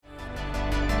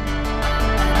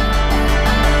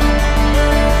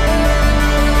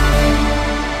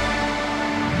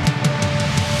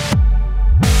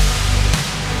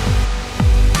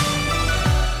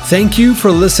Thank you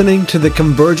for listening to the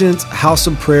Convergence House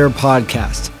of Prayer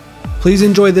podcast. Please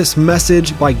enjoy this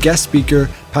message by guest speaker,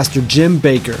 Pastor Jim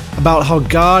Baker, about how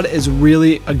God is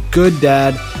really a good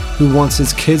dad who wants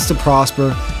his kids to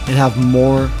prosper and have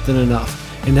more than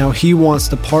enough, and how he wants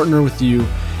to partner with you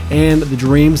and the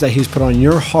dreams that he's put on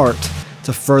your heart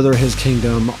to further his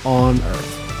kingdom on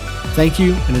earth. Thank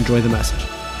you and enjoy the message.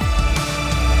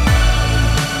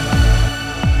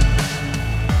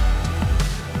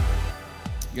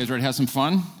 You guys ready to have some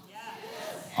fun?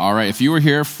 All right, if you were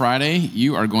here Friday,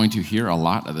 you are going to hear a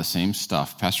lot of the same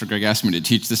stuff. Pastor Greg asked me to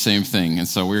teach the same thing, and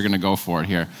so we're going to go for it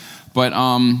here. But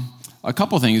a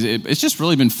couple things. It's just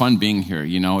really been fun being here.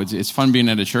 You know, it's fun being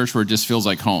at a church where it just feels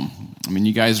like home. I mean,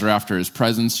 you guys are after his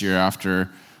presence. You're after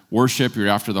worship. You're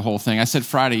after the whole thing. I said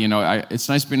Friday, you know, it's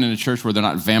nice being in a church where they're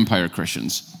not vampire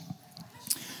Christians.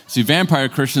 See, vampire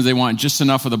Christians, they want just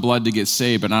enough of the blood to get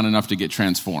saved, but not enough to get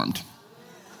transformed.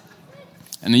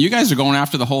 And then you guys are going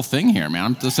after the whole thing here, man.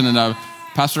 I'm listening to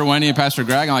Pastor Wendy and Pastor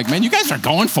Greg. I'm like, man, you guys are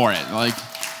going for it. Like,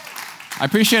 I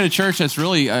appreciate a church that's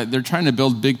really, they're trying to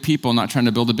build big people, not trying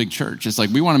to build a big church. It's like,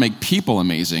 we want to make people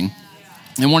amazing.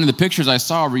 And one of the pictures I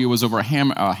saw over you was over a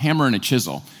hammer and a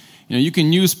chisel. You know, you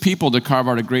can use people to carve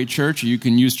out a great church, or you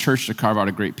can use church to carve out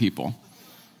a great people.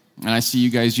 And I see you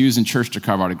guys using church to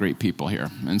carve out a great people here.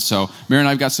 And so, Mary and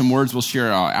I've got some words we'll share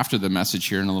after the message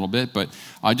here in a little bit. But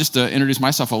just to introduce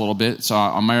myself a little bit, so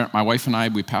my wife and I,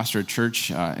 we pastor a church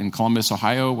in Columbus,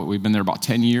 Ohio. We've been there about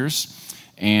 10 years.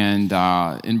 And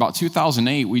in about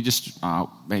 2008, we just,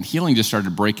 healing just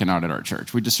started breaking out at our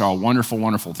church. We just saw wonderful,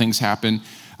 wonderful things happen.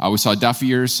 We saw deaf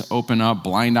ears open up,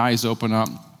 blind eyes open up.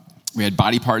 We had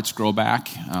body parts grow back.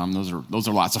 Those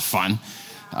are lots of fun.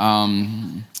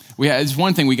 It's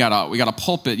one thing, we got a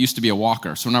pulpit. It used to be a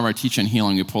walker. So whenever I teach in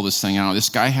healing, we pull this thing out. This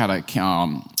guy had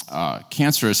a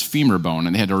cancerous femur bone,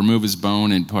 and they had to remove his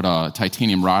bone and put a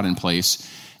titanium rod in place.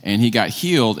 And he got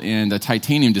healed, and the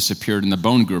titanium disappeared, and the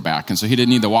bone grew back. And so he didn't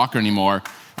need the walker anymore.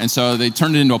 And so they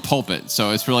turned it into a pulpit.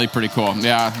 So it's really pretty cool.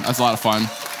 Yeah, that's a lot of fun.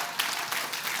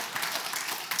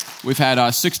 We've had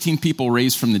 16 people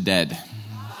raised from the dead.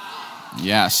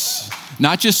 Yes.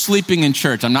 Not just sleeping in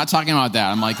church. I'm not talking about that.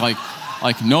 I'm like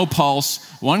no pulse.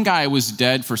 One guy was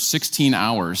dead for 16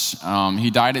 hours. He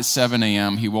died at 7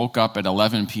 a.m. He woke up at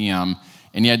 11 p.m.,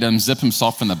 and he had to unzip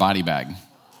himself from the body bag.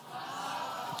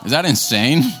 Is that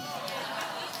insane?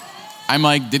 I'm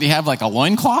like, did he have like a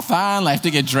loincloth on? I have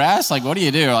to get dressed? Like, what do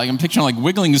you do? Like, I'm picturing like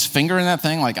wiggling his finger in that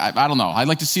thing. Like, I don't know. I'd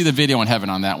like to see the video in heaven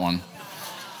on that one.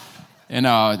 And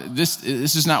this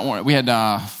is not one. We had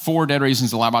 4 dead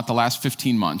raisins about the last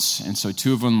 15 months. And so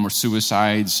 2 of them were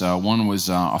suicides. One was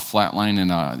a flatline,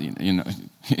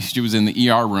 and she was in the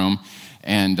ER room,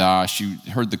 and she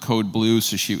heard the code blue.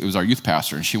 So it was our youth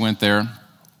pastor, and she went there.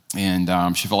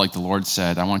 And she felt like the Lord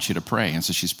said, I want you to pray. And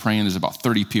so she's praying. There's about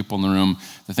 30 people in the room.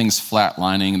 The thing's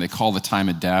flatlining. They call the time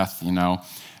of death, you know.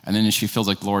 And then she feels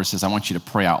like the Lord says, I want you to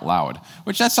pray out loud.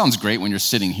 Which that sounds great when you're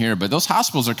sitting here, but those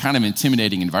hospitals are kind of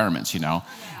intimidating environments, you know.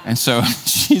 And so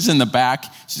she's in the back.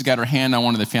 She's got her hand on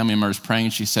one of the family members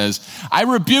praying. She says, I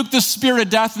rebuke the spirit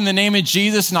of death in the name of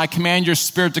Jesus, and I command your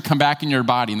spirit to come back in your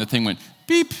body. And the thing went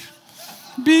beep,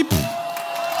 beep. Isn't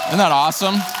that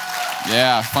awesome?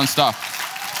 Yeah, fun stuff.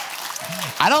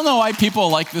 I don't know why people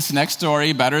like this next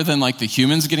story better than like the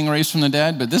humans getting raised from the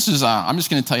dead, but this is, I'm just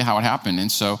going to tell you how it happened.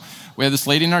 And so we have this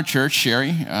lady in our church,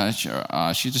 Sherry.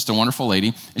 She's just a wonderful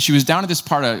lady. And she was down at this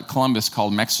part of Columbus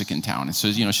called Mexican Town. And so,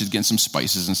 you know, she's getting some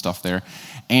spices and stuff there.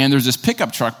 And there's this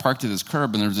pickup truck parked at this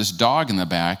curb, and there's this dog in the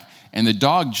back. And the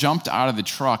dog jumped out of the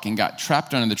truck and got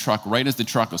trapped under the truck right as the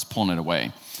truck was pulling it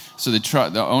away. So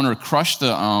the owner crushed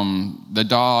the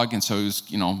dog, and so it was,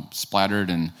 you know, splattered,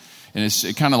 and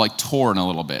it kind of like tore in a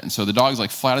little bit. And so the dog's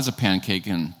like flat as a pancake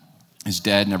and is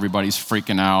dead, and everybody's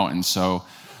freaking out. And so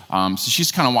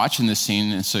she's kind of watching this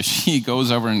scene. And so she goes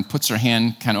over and puts her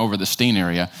hand kind of over the stain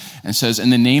area and says, in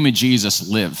the name of Jesus,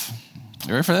 live.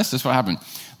 You ready for this? This is what happened.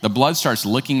 The blood starts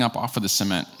licking up off of the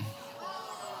cement.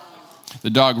 The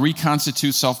dog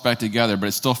reconstitutes itself back together, but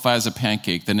it's still flat as a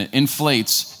pancake. Then it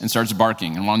inflates and starts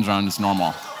barking and runs around as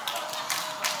normal.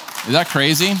 Is that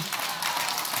crazy?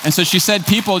 And so she said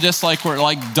people just like were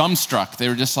like dumbstruck. They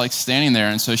were just like standing there.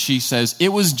 And so she says, it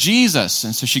was Jesus.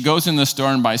 And so she goes in the store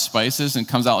and buys spices and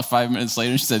comes out like 5 minutes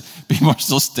later. And she said, people are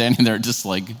still standing there just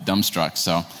like dumbstruck.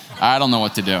 So I don't know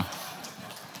what to do.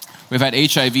 We've had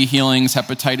HIV healings,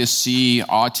 hepatitis C,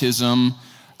 autism,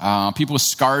 people with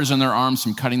scars on their arms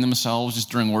from cutting themselves.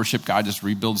 Just during worship, God just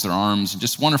rebuilds their arms.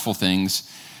 Just wonderful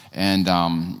things. And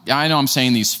I know I'm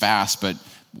saying these fast, but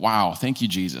wow, thank you,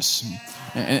 Jesus.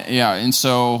 And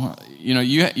so, you know,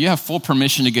 you have full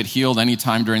permission to get healed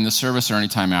anytime during the service or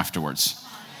anytime afterwards.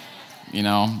 You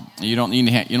know, you don't need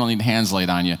hands laid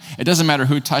on you. It doesn't matter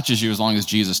who touches you as long as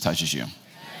Jesus touches you.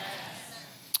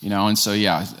 You know, and so,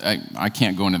 yeah, I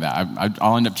can't go into that.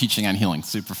 I'll end up teaching on healing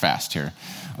super fast here.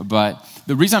 But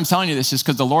the reason I'm telling you this is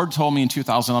because the Lord told me in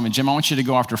 2011, Jim, I want you to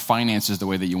go after finances the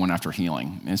way that you went after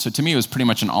healing. And so to me, it was pretty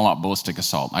much an all-out ballistic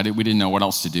assault. We didn't know what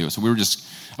else to do. So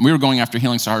we were going after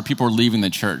healing so hard. People were leaving the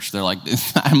church. They're like,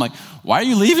 I'm like, why are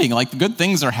you leaving? Like, good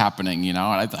things are happening, you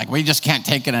know? And like, we just can't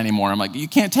take it anymore. I'm like, you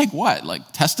can't take what?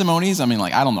 Like, testimonies? I mean,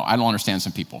 like, I don't know. I don't understand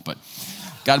some people. But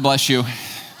God bless you,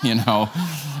 you know,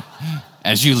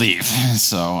 as you leave.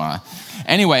 So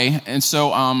anyway, and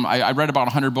so I read about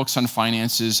 100 books on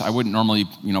finances. I wouldn't normally,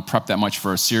 you know, prep that much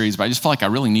for a series, but I just felt like I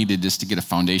really needed this to get a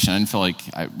foundation. I didn't feel like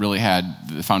I really had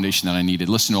the foundation that I needed.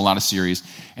 Listened to a lot of series,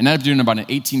 and ended up doing about an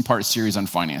 18-part series on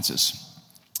finances,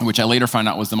 which I later found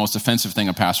out was the most offensive thing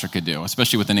a pastor could do,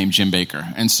 especially with the name Jim Baker.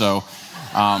 And so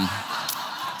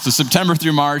so September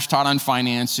through March, taught on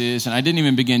finances, and I didn't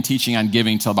even begin teaching on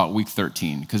giving until about week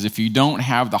 13, because if you don't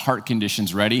have the heart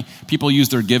conditions ready, people use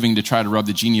their giving to try to rub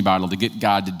the genie bottle to get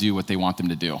God to do what they want them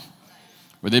to do.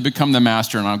 Where they become the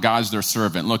master and now God's their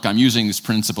servant. Look, I'm using these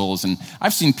principles, and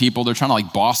I've seen people, they're trying to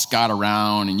like boss God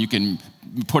around, and you can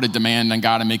put a demand on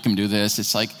God and make him do this.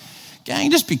 It's like, gang,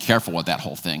 just be careful with that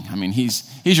whole thing. I mean, he's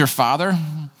your father,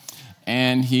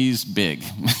 and he's big.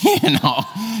 You know,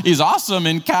 he's awesome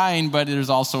and kind, but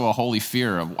there's also a holy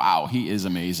fear of, wow, he is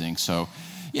amazing. So,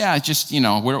 yeah, just, you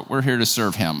know, we're here to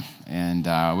serve him, and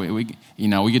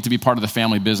we get to be part of the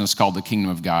family business called the Kingdom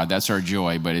of God. That's our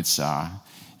joy, but it's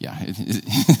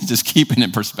just keeping it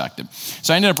in perspective.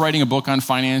 So I ended up writing a book on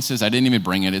finances. I didn't even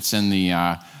bring it. It's in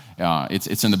the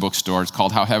it's in the bookstore. It's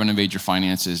called How Heaven Invades Your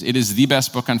Finances. It is the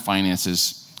best book on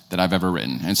finances that I've ever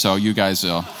written, and so you guys,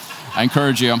 I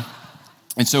encourage you.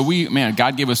 And so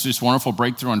God gave us this wonderful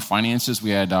breakthrough on finances.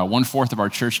 We had 1/4 of our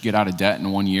church get out of debt in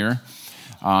 1 year,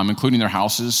 including their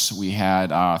houses. We had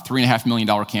 $3.5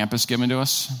 million campus given to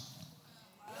us,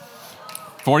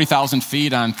 40,000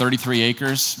 feet on 33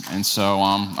 acres. And so,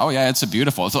 it's a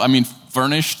beautiful. So, I mean,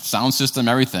 furnished, sound system,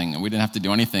 everything. And we didn't have to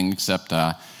do anything except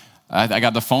I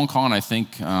got the phone call, and I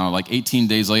think like 18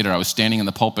 days later, I was standing in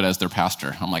the pulpit as their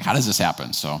pastor. I'm like, how does this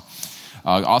happen? So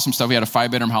awesome stuff. We had a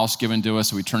 5-bedroom house given to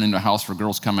us. We turned into a house for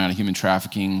girls coming out of human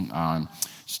trafficking.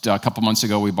 Just a couple months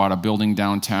ago, we bought a building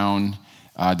downtown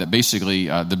that basically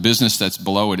the business that's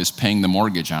below it is paying the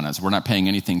mortgage on us. We're not paying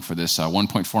anything for this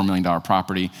 $1.4 million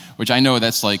property, which I know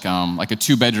that's like a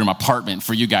 2-bedroom apartment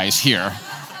for you guys here.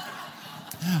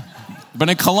 But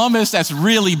in Columbus, that's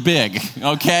really big,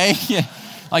 okay? Yeah.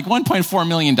 Like $1.4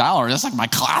 million, that's like my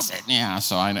closet. Yeah,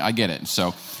 so I get it.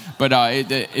 So, but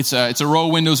it's a row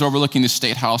of windows overlooking the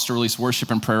State House to release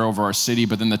worship and prayer over our city.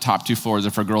 But then the top 2 floors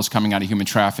are for girls coming out of human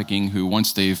trafficking who,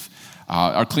 once they've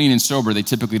are clean and sober, they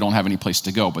typically don't have any place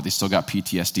to go, but they still got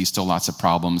PTSD, still lots of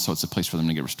problems, so it's a place for them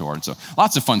to get restored. So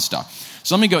lots of fun stuff.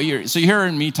 So let me go here. So you're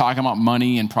hearing me talking about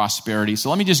money and prosperity. So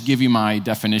let me just give you my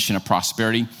definition of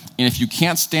prosperity. And if you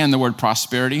can't stand the word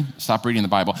prosperity, stop reading the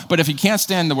Bible. But if you can't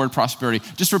stand the word prosperity,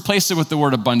 just replace it with the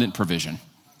word abundant provision.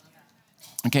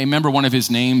 Okay, remember one of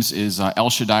his names is El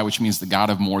Shaddai, which means the God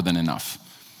of more than enough.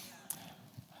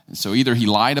 So either he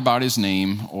lied about his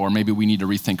name, or maybe we need to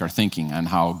rethink our thinking on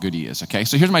how good he is, okay?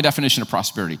 So here's my definition of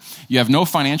prosperity. You have no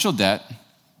financial debt.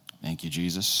 Thank you,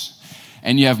 Jesus.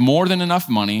 And you have more than enough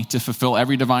money to fulfill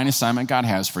every divine assignment God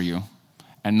has for you,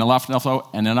 and enough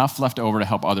left over to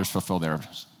help others fulfill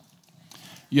theirs.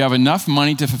 You have enough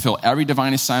money to fulfill every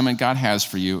divine assignment God has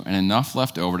for you, and enough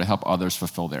left over to help others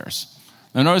fulfill theirs.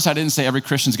 Now notice I didn't say every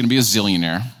Christian's going to be a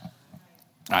zillionaire.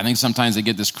 I think sometimes they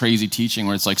get this crazy teaching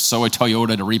where it's like, sow a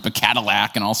Toyota to reap a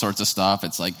Cadillac and all sorts of stuff.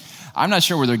 It's like, I'm not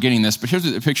sure where they're getting this, but here's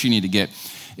the picture you need to get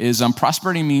is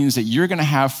prosperity means that you're going to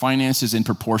have finances in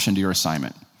proportion to your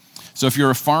assignment. So if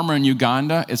you're a farmer in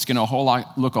Uganda, it's going to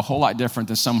look a whole lot different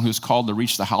than someone who's called to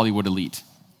reach the Hollywood elite.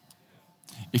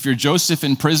 If you're Joseph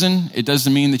in prison, it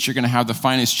doesn't mean that you're going to have the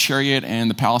finest chariot and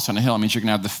the palace on a hill. It means you're going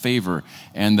to have the favor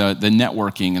and the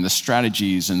networking and the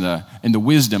strategies and the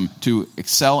wisdom to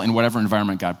excel in whatever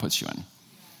environment God puts you in.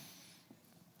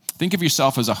 Think of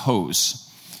yourself as a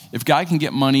hose. If God can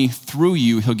get money through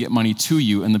you, he'll get money to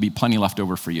you, and there'll be plenty left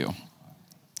over for you.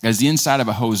 As the inside of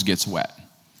a hose gets wet.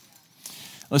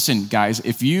 Listen, guys,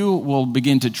 if you will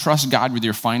begin to trust God with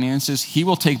your finances, he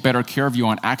will take better care of you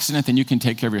on accident than you can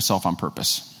take care of yourself on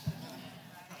purpose.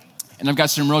 And I've got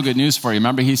some real good news for you.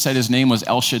 Remember, he said his name was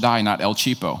El Shaddai, not El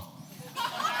Cheapo.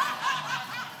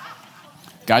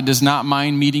 God does not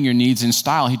mind meeting your needs in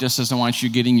style. He just doesn't want you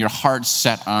getting your heart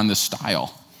set on the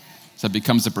style. So it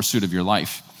becomes the pursuit of your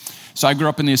life. So I grew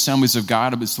up in the Assemblies of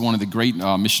God. It's one of the great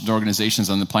mission organizations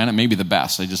on the planet, maybe the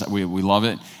best. We love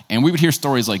it. And we would hear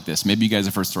stories like this. Maybe you guys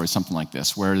have heard stories something like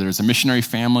this, where there's a missionary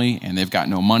family and they've got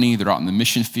no money. They're out in the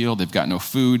mission field. They've got no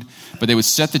food. But they would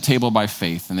set the table by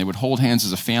faith, and they would hold hands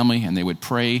as a family, and they would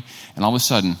pray. And all of a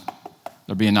sudden,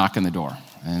 there'd be a knock on the door.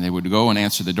 And they would go and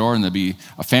answer the door, and there'd be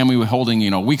a family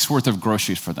holding, a week's worth of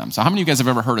groceries for them. So how many of you guys have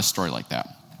ever heard a story like that?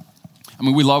 I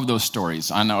mean, we love those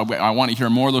stories. I know I want to hear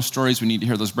more of those stories. We need to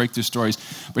hear those breakthrough stories.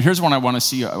 But here's what I want to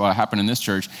see happen in this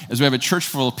church, is we have a church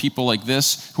full of people like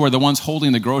this who are the ones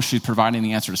holding the groceries, providing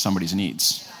the answer to somebody's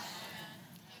needs.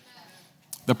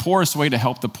 The poorest way to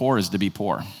help the poor is to be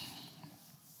poor.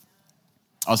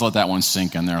 I'll just let that one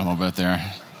sink in there a little bit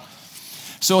there.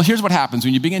 So here's what happens.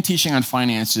 When you begin teaching on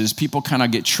finances, people kind of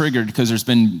get triggered because there's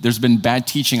been bad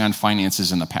teaching on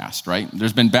finances in the past, right?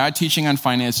 There's been bad teaching on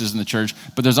finances in the church,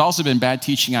 but there's also been bad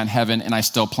teaching on heaven, and I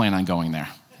still plan on going there.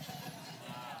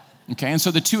 Okay, and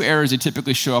so the two errors, they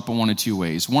typically show up in one of two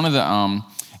ways. One of the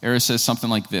errors says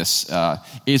something like this: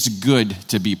 it's good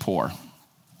to be poor.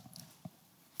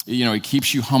 It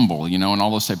keeps you humble, and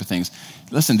all those type of things.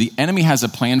 Listen, the enemy has a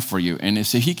plan for you, and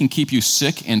if he can keep you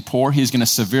sick and poor, he's going to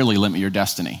severely limit your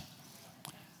destiny.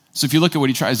 So if you look at what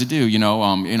he tries to do,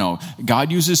 God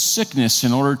uses sickness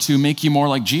in order to make you more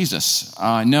like Jesus.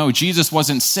 No, Jesus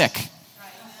wasn't sick.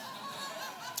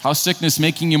 How's sickness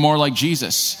making you more like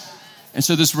Jesus? And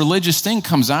so this religious thing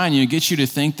comes on you and gets you to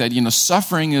think that,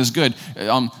 suffering is good.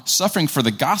 Suffering for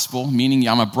the gospel, meaning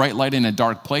I'm a bright light in a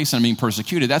dark place and I'm being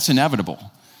persecuted, that's inevitable.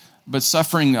 But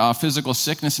suffering physical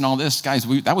sickness and all this, guys,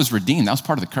 that was redeemed. That was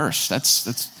part of the curse.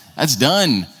 That's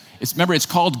done. Remember, it's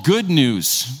called good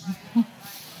news.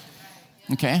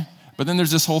 Okay? But then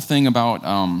there's this whole thing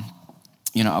about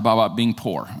being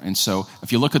poor. And so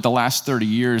if you look at the last 30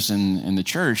 years in the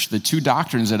church, the two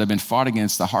doctrines that have been fought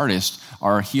against the hardest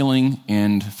are healing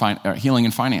and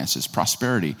finances,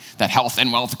 prosperity, that health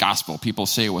and wealth gospel. People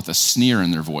say it with a sneer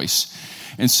in their voice.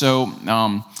 And so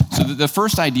the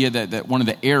first idea that one of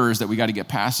the errors that we got to get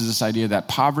past is this idea that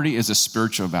poverty is a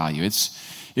spiritual value.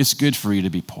 It's good for you to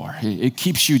be poor. It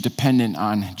keeps you dependent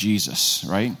on Jesus,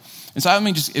 right? And so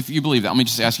if you believe that, let me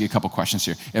just ask you a couple questions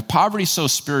here. If poverty is so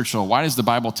spiritual, why does the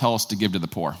Bible tell us to give to the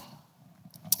poor?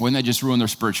 Wouldn't that just ruin their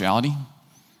spirituality?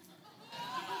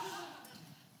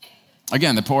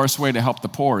 Again, the poorest way to help the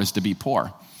poor is to be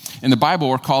poor. In the Bible,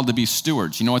 we're called to be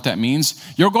stewards. You know what that means?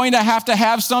 You're going to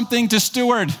have something to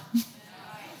steward.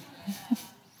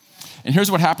 And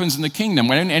here's what happens in the kingdom.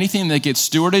 When anything that gets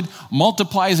stewarded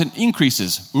multiplies and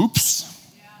increases. Oops.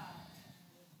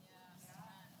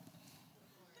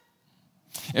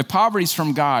 If poverty is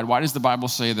from God, why does the Bible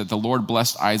say that the Lord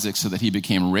blessed Isaac so that he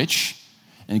became rich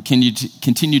and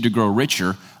continued to grow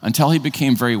richer until he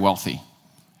became very wealthy?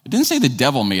 It didn't say the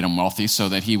devil made him wealthy so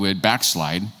that he would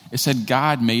backslide. It said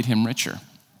God made him richer.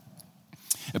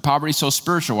 If poverty is so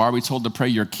spiritual, why are we told to pray,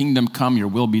 your kingdom come, your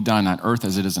will be done on earth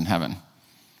as it is in heaven?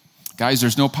 Guys,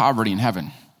 there's no poverty in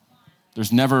heaven.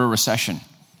 There's never a recession.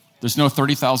 There's no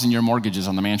 30,000-year mortgages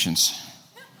on the mansions.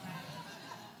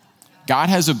 God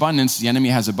has abundance, the enemy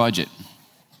has a budget.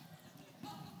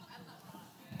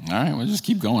 All right, we'll just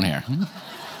keep going here.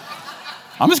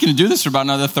 I'm just going to do this for about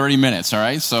another 30 minutes, all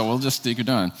right? So we'll just keep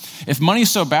doing. If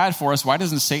money's so bad for us, why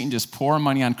doesn't Satan just pour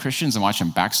money on Christians and watch them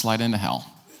backslide into hell?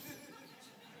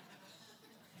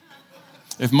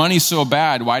 If money's so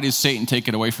bad, why did Satan take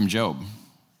it away from Job?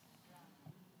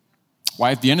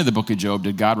 Why at the end of the book of Job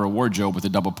did God reward Job with a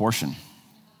double portion?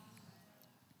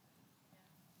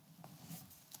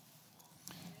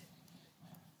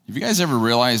 Have you guys ever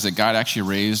realized that God actually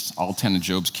raised all 10 of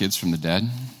Job's kids from the dead?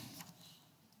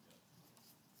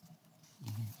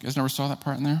 You guys never saw that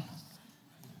part in there?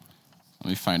 Let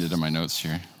me find it in my notes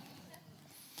here.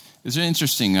 It's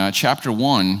interesting. Chapter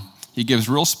 1, he gives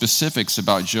real specifics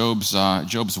about Job's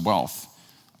wealth.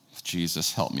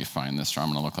 Jesus, help me find this, or I'm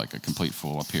going to look like a complete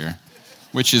fool up here.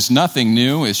 Which is nothing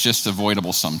new. It's just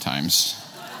avoidable sometimes.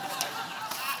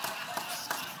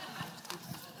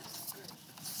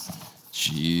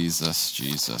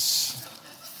 Jesus.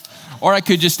 Or I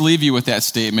could just leave you with that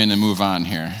statement and move on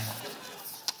here.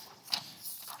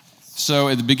 So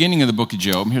at the beginning of the book of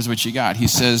Job, here's what you got. He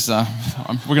says,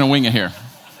 we're going to wing it here.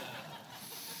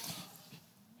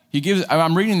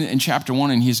 I'm reading in chapter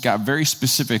 1, and he's got very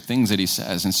specific things that he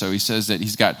says. And so he says that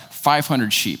he's got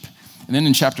 500 sheep. And then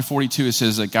in chapter 42, it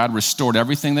says that God restored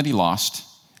everything that he lost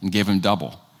and gave him double.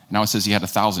 And now it says he had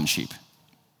 1,000 sheep.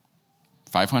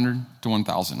 500 to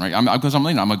 1,000, right? Because I'm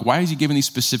like, why is he giving these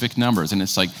specific numbers? And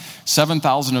it's like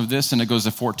 7,000 of this, and it goes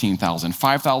to 14,000.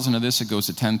 5,000 of this, it goes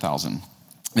to 10,000.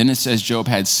 Then it says Job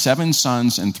had 7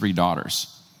 sons and 3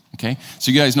 daughters. Okay,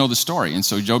 so you guys know the story. And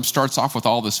so Job starts off with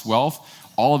all this wealth.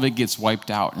 All of it gets wiped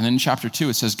out. And then in chapter 2,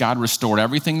 it says God restored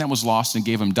everything that was lost and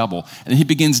gave him double. And then he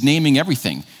begins naming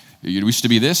everything. It used to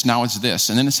be this, now it's this.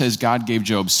 And then it says God gave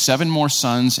Job 7 more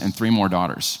sons and 3 more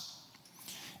daughters.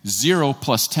 0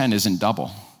 plus 10 isn't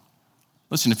double.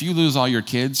 Listen, if you lose all your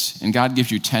kids and God gives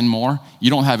you 10 more,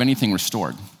 you don't have anything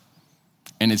restored.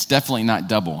 And it's definitely not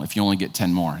double if you only get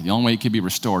 10 more. The only way it could be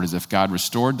restored is if God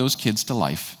restored those kids to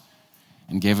life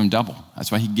and gave them double.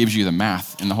 That's why he gives you the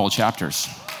math in the whole chapters.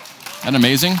 Isn't that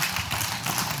amazing?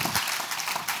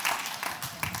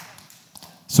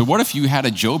 So what if you had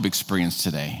a Job experience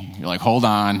today? You're like, hold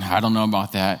on, I don't know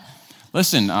about that.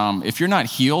 Listen, if you're not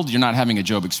healed, you're not having a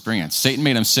Job experience. Satan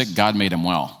made him sick, God made him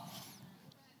well.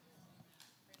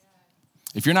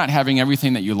 If you're not having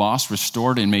everything that you lost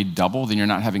restored and made double, then you're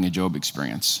not having a Job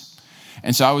experience.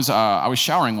 And so I was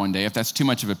showering one day. If that's too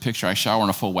much of a picture, I shower in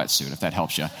a full wetsuit, if that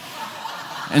helps you.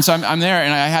 And so I'm there,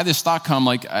 and I had this thought come,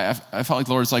 like, I felt like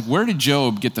the Lord's like, where did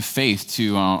Job get the faith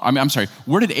to,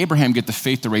 where did Abraham get the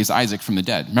faith to raise Isaac from the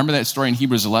dead? Remember that story in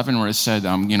Hebrews 11 where it said,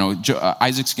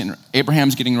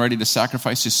 Abraham's getting ready to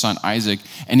sacrifice his son Isaac,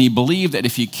 and he believed that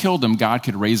if he killed him, God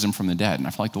could raise him from the dead. And I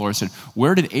felt like the Lord said,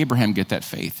 where did Abraham get that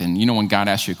faith? And when God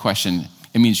asks you a question,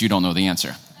 it means you don't know the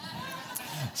answer.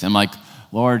 So I'm like,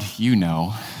 Lord, one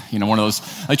of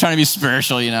those, like trying to be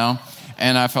spiritual,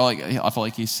 And I felt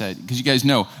like he said, because you guys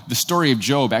know, the story of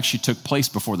Job actually took place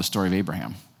before the story of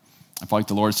Abraham. I felt like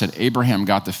the Lord said, Abraham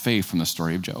got the faith from the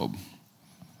story of Job.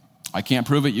 I can't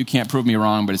prove it, you can't prove me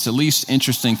wrong, but it's at least an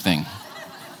interesting thing.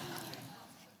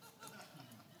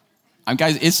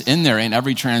 Guys, it's in there in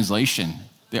every translation.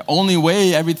 The only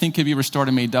way everything could be restored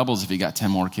and made double is if you got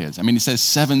 10 more kids. It says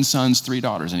 7 sons, 3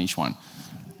 daughters in each one.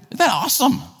 Isn't that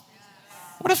awesome?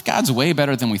 What if God's way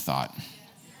better than we thought?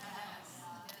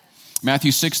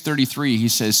 Matthew 6:33, he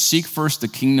says, seek first the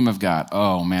kingdom of God.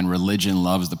 Oh man, religion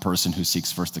loves the person who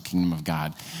seeks first the kingdom of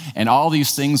God. And all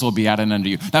these things will be added unto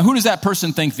you. Now, who does that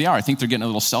person think they are? I think they're getting a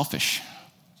little selfish.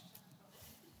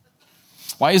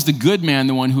 Why is the good man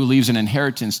the one who leaves an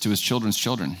inheritance to his children's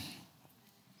children?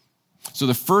 So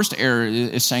the first error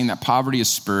is saying that poverty is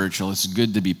spiritual. It's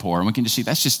good to be poor. And we can just see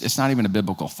it's not even a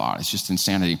biblical thought. It's just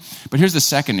insanity. But here's the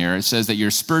second error. It says that your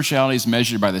spirituality is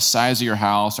measured by the size of your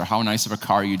house or how nice of a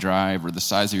car you drive or the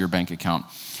size of your bank account.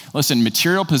 Listen,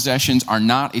 material possessions are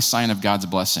not a sign of God's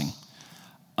blessing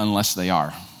unless they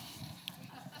are.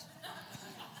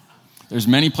 There's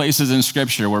many places in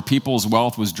Scripture where people's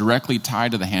wealth was directly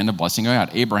tied to the hand of blessing of God.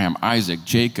 Abraham, Isaac,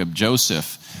 Jacob,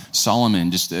 Joseph,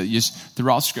 Solomon, just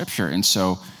throughout Scripture. And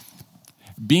so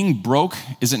being broke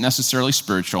isn't necessarily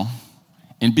spiritual,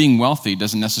 and being wealthy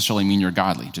doesn't necessarily mean you're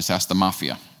godly. Just ask the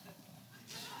mafia.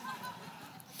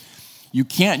 You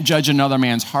can't judge another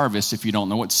man's harvest if you don't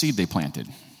know what seed they planted.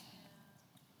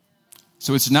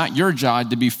 So it's not your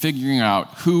job to be figuring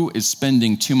out who is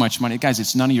spending too much money. Guys,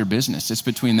 it's none of your business. It's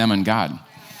between them and God.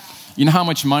 You know how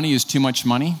much money is too much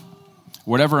money?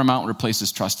 Whatever amount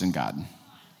replaces trust in God.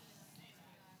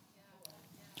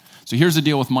 So here's the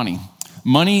deal with money.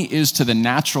 Money is to the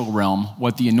natural realm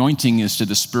what the anointing is to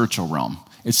the spiritual realm.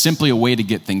 It's simply a way to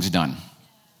get things done.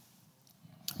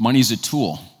 Money is a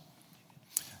tool.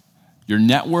 Your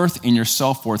net worth and your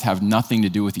self-worth have nothing to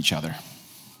do with each other.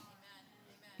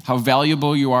 How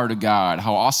valuable you are to God,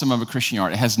 how awesome of a Christian you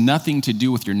are, it has nothing to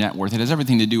do with your net worth. It has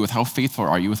everything to do with how faithful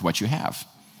are you with what you have.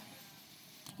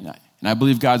 And I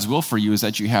believe God's will for you is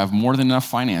that you have more than enough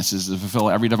finances to fulfill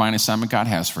every divine assignment God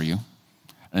has for you,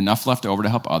 and enough left over to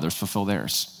help others fulfill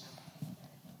theirs.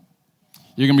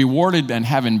 You're going to be rewarded in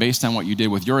heaven based on what you did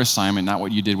with your assignment, not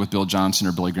what you did with Bill Johnson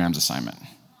or Billy Graham's assignment.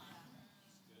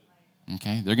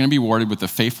 Okay? They're going to be rewarded with the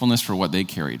faithfulness for what they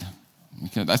carried.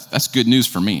 Okay, that's good news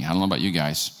for me. I don't know about you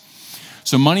guys.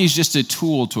 So money is just a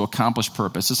tool to accomplish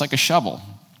purpose. It's like a shovel.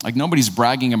 Like nobody's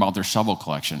bragging about their shovel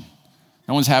collection.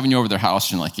 No one's having you over their house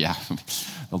and you're like, yeah,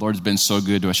 the Lord's been so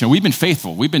good to us. We've been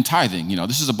faithful. We've been tithing.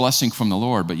 This is a blessing from the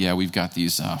Lord. But yeah, we've got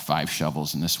these 5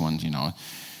 shovels and this one,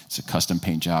 it's a custom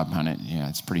paint job on it. Yeah,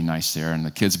 it's pretty nice there. And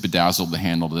the kids bedazzled the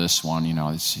handle to this one.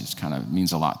 It's kind of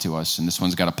means a lot to us. And this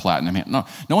one's got a platinum handle.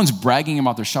 No one's bragging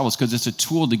about their shovels because it's a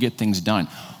tool to get things done.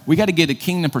 We got to get a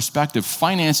kingdom perspective.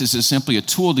 Finances is simply a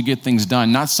tool to get things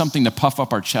done, not something to puff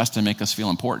up our chest and make us feel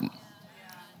important.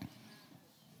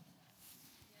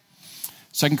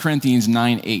 2 Corinthians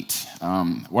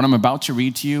 9:8. What I'm about to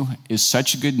read to you is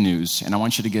such good news, and I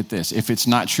want you to get this. If it's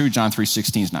not true, John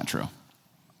 3:16 is not true.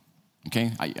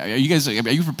 Okay? Are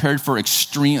you prepared for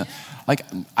extreme,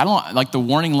 I don't like the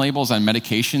warning labels on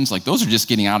medications, those are just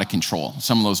getting out of control,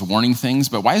 some of those warning things,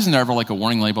 but why isn't there ever a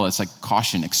warning label that's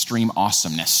caution, extreme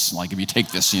awesomeness, if you take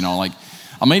this,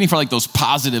 I'm waiting for like those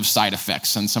positive side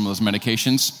effects on some of those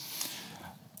medications.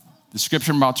 The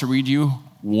scripture I'm about to read you,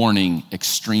 warning,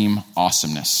 extreme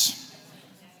awesomeness.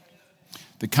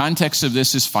 The context of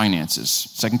this is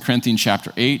finances. 2 Corinthians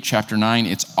chapter 8, chapter 9,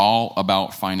 it's all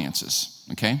about finances,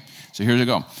 okay? So here we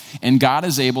go. And God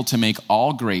is able to make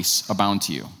all grace abound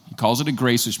to you. He calls it a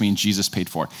grace, which means Jesus paid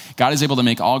for it. God is able to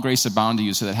make all grace abound to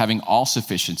you so that having all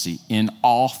sufficiency in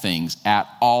all things at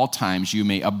all times you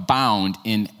may abound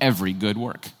in every good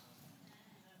work.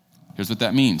 Here's what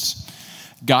that means.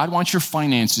 God wants your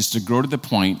finances to grow to the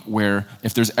point where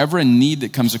if there's ever a need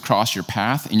that comes across your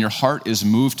path and your heart is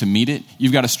moved to meet it,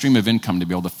 you've got a stream of income to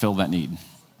be able to fill that need.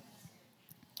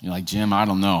 You're like, Jim, I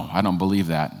don't know. I don't believe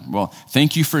that. Well,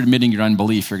 thank you for admitting your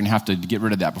unbelief. You're going to have to get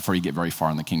rid of that before you get very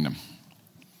far in the kingdom.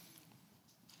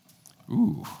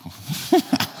 Ooh.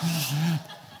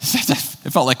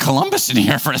 It felt like Columbus in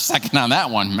here for a second on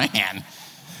that one, man.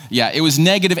 Yeah, it was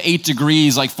 -8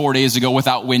 degrees like 4 days ago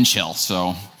without wind chill,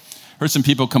 so... Heard some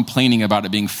people complaining about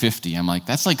it being 50. I'm like,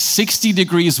 that's like 60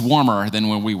 degrees warmer than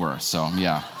when we were. So,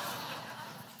 yeah.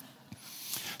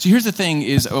 So here's the thing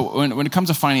is when it comes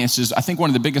to finances, I think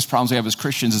one of the biggest problems we have as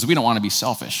Christians is we don't want to be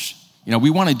selfish. You know, we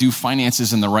want to do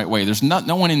finances in the right way. There's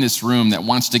no one in this room that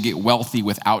wants to get wealthy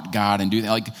without God and do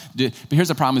that. But here's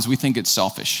the problem is we think it's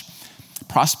selfish.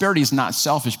 Prosperity is not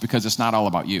selfish because it's not all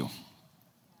about you.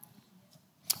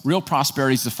 Real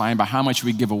prosperity is defined by how much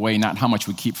we give away, not how much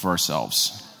we keep for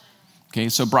ourselves. Okay,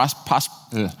 so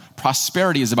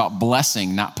prosperity is about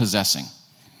blessing, not possessing.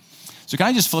 So can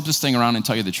I just flip this thing around and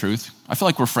tell you the truth? I feel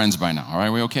like we're friends by now, all right?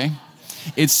 Are we okay?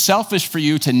 It's selfish for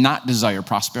you to not desire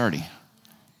prosperity.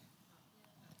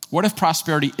 What if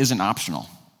prosperity isn't optional?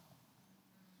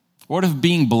 What if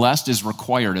being blessed is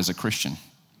required as a Christian?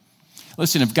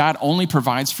 Listen, if God only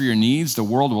provides for your needs, the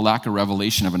world will lack a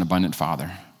revelation of an abundant Father.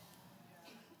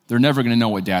 They're never going to know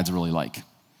what Dad's really like.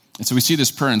 And so we see this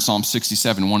prayer in Psalm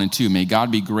 67, 1 and 2. May God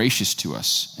be gracious to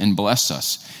us and bless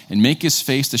us and make his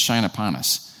face to shine upon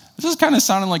us. This is kind of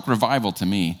sounding like revival to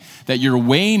me. That your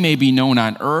way may be known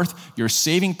on earth, your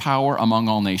saving power among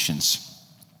all nations.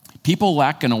 People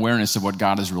lack an awareness of what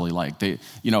God is really like.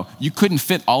 You couldn't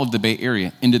fit all of the Bay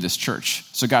Area into this church.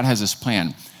 So God has this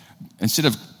plan. Instead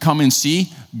of come and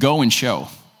see, go and show.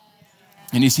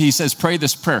 And he says, pray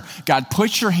this prayer. God,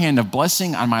 put your hand of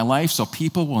blessing on my life so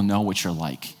people will know what you're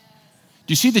like.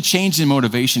 Do you see the change in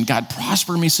motivation? God,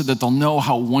 prosper me so that they'll know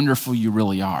how wonderful you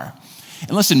really are.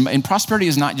 And listen, and prosperity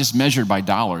is not just measured by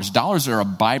dollars. Dollars are a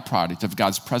byproduct of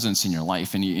God's presence in your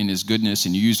life and in his goodness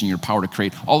and you using your power to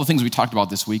create all the things we talked about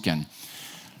this weekend.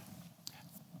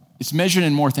 It's measured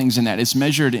in more things than that. It's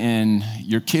measured in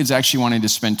your kids actually wanting to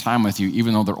spend time with you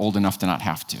even though they're old enough to not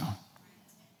have to.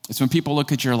 It's when people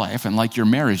look at your life and like your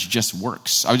marriage just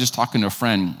works. I was just talking to a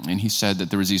friend and he said that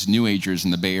there was these New Agers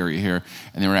in the Bay Area here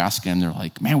and they were asking him, they're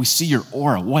like, man, we see your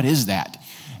aura. What is that?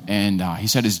 And he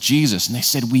said, it's Jesus. And they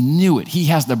said, we knew it. He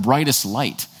has the brightest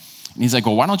light. And he's like,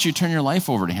 well, why don't you turn your life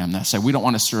over to him? And I said, we don't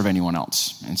want to serve anyone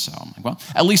else. And so I'm like, well,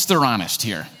 at least they're honest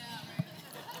here.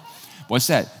 What's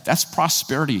that? That's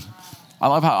prosperity. I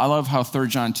love how 3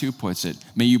 John 2 puts it.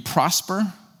 May you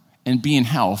prosper and be in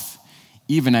health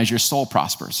even as your soul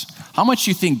prospers. How much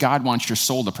do you think God wants your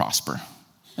soul to prosper?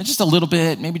 Just a little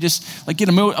bit, maybe just like get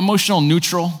emotional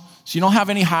neutral, so you don't have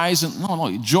any highs.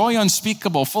 No, joy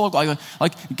unspeakable, full of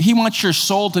like he wants your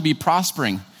soul to be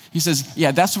prospering. He says,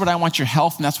 yeah, that's what I want your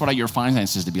health, and that's what I want your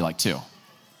finances to be like too.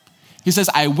 He says,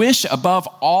 I wish above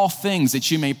all things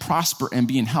that you may prosper and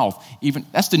be in health. Even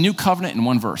that's the new covenant in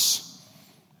one verse.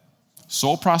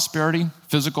 Soul prosperity,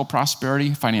 physical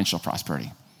prosperity, financial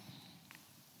prosperity.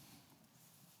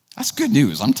 That's good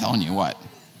news, I'm telling you what.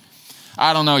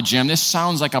 I don't know, Jim, this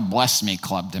sounds like a bless me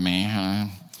club to me.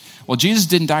 Well, Jesus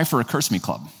didn't die for a curse me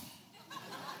club.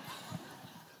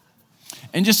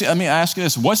 And just let me ask you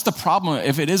this, what's the problem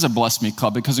if it is a bless me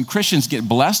club? Because when Christians get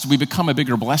blessed, we become a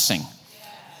bigger blessing.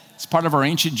 It's part of our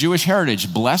ancient Jewish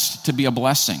heritage, blessed to be a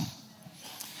blessing.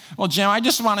 Well, Jim, I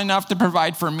just want enough to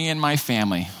provide for me and my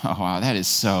family. Oh, wow, that is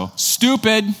so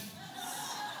stupid.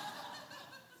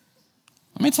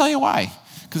 Let me tell you why.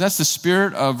 Because that's the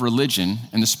spirit of religion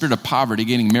and the spirit of poverty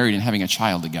getting married and having a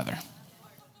child together.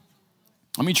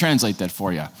 Let me translate that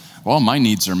for you. Well, my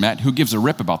needs are met. Who gives a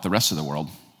rip about the rest of the world?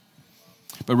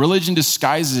 But religion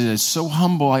disguises it as so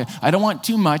humble. I don't want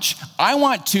too much. I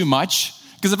want too much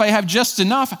because if I have just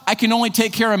enough, I can only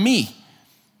take care of me.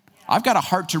 I've got a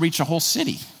heart to reach a whole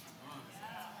city.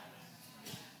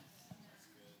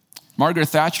 Margaret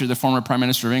Thatcher, the former Prime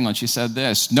Minister of England, she said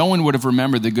this, no one would have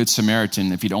remembered the Good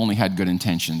Samaritan if he'd only had good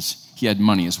intentions. He had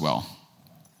money as well.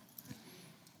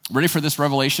 Ready for this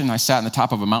revelation? I sat on the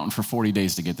top of a mountain for 40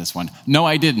 days to get this one. No,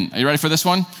 I didn't. Are you ready for this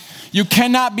one? You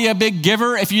cannot be a big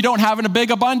giver if you don't have a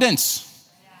big abundance.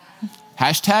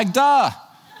 Hashtag duh.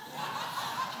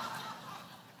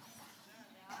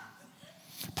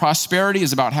 Prosperity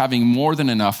is about having more than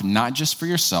enough, not just for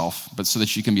yourself, but so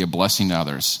that you can be a blessing to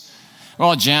others.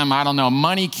 Well, Jim, I don't know.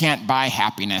 Money can't buy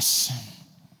happiness.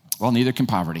 Well, neither can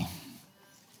poverty.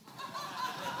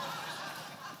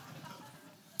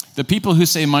 The people who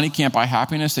say money can't buy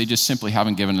happiness, they just simply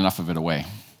haven't given enough of it away.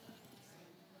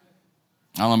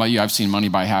 I don't know about you, I've seen money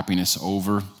buy happiness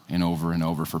over and over and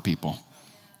over for people.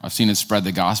 I've seen it spread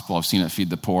the gospel. I've seen it feed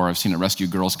the poor. I've seen it rescue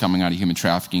girls coming out of human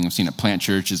trafficking. I've seen it plant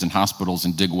churches and hospitals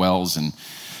and dig wells and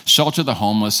shelter the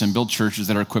homeless and build churches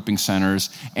that are equipping centers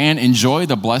and enjoy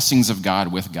the blessings of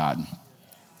God with God.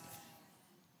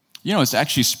 You know, it's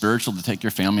actually spiritual to take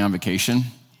your family on vacation.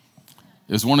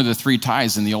 It was one of the 3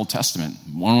 tithes in the Old Testament.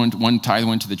 One tithe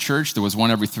went to the church. There was one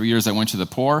every 3 years that went to the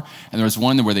poor. And there was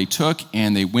one where they took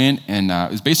and they went and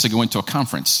it was basically went to a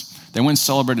conference. They went and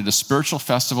celebrated a spiritual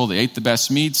festival. They ate the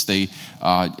best meats. They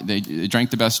drank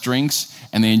the best drinks.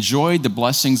 And they enjoyed the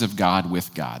blessings of God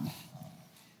with God.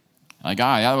 Like,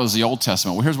 that was the Old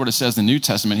Testament. Well, here's what it says in the New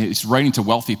Testament. He's writing to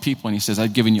wealthy people, and he says,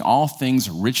 I've given you all things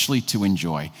richly to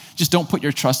enjoy. Just don't put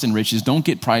your trust in riches. Don't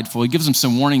get prideful. He gives them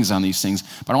some warnings on these things.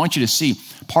 But I want you to see,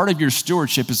 part of your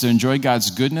stewardship is to enjoy God's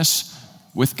goodness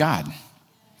with God.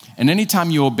 And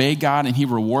anytime you obey God and he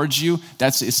rewards you,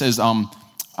 it says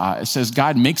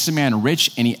God makes a man rich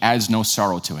and he adds no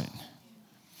sorrow to it.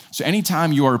 So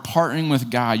anytime you are partnering with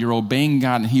God, you're obeying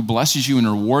God, and he blesses you and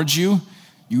rewards you,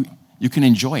 you can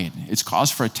enjoy it. It's cause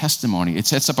for a testimony. It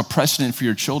sets up a precedent for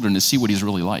your children to see what he's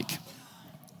really like.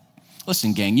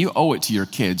 Listen, gang, you owe it to your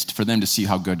kids for them to see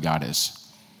how good God is.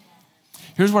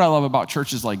 Here's what I love about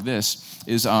churches like this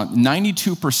is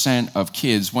 92% of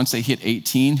kids, once they hit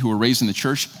 18, who were raised in the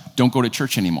church, don't go to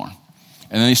church anymore.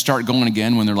 And then they start going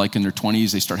again when they're like in their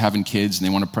 20s. They start having kids and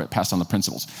they want to pass on the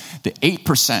principles. The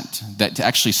 8% that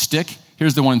actually stick,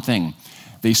 here's the one thing.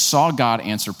 They saw God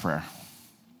answer prayer.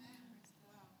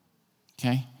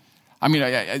 Okay? I mean,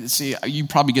 I see, you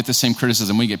probably get the same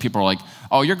criticism we get. People are like,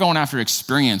 oh, you're going after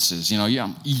experiences. You know,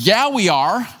 yeah, we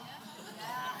are.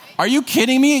 Are you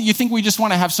kidding me? You think we just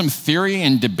want to have some theory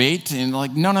and debate? And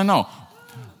like, no.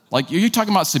 Like, are you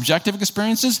talking about subjective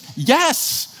experiences?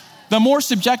 Yes. The more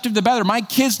subjective, the better. My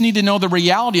kids need to know the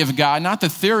reality of God, not the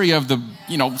theory of the,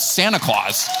 Santa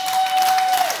Claus.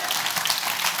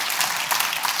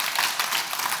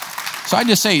 So I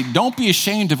just say, don't be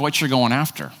ashamed of what you're going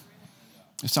after.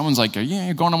 If someone's like,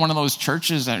 you're going to one of those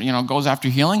churches that, goes after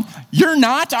healing. You're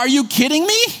not? Are you kidding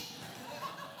me?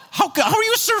 How are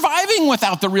you surviving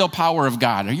without the real power of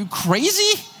God? Are you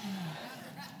crazy?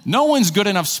 No one's good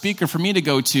enough speaker for me to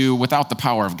go to without the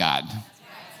power of God.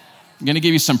 I'm going to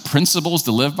give you some principles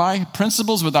to live by.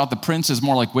 Principles without the prince is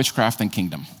more like witchcraft than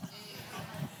kingdom.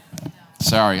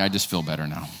 Sorry, I just feel better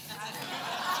now.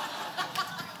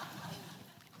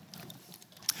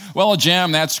 Well,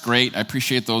 Jim, that's great. I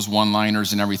appreciate those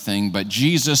one-liners and everything, but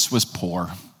Jesus was poor,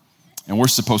 and we're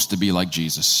supposed to be like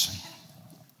Jesus.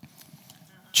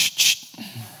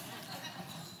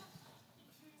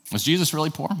 Was Jesus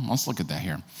really poor? Let's look at that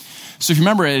here. So if you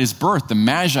remember, at his birth, the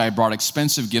Magi brought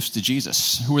expensive gifts to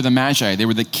Jesus. Who were the Magi? They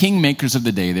were the kingmakers of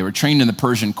the day. They were trained in the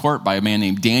Persian court by a man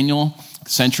named Daniel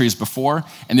centuries before,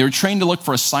 and they were trained to look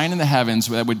for a sign in the heavens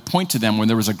that would point to them when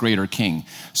there was a greater king.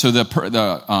 So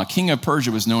the king of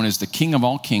Persia was known as the King of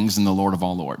all kings and the Lord of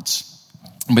all lords.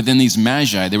 But then these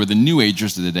Magi, they were the New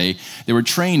Agers of the day. They were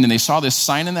trained, and they saw this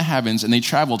sign in the heavens, and they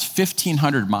traveled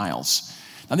 1,500 miles.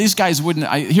 Now, these guys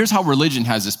here's how religion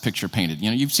has this picture painted.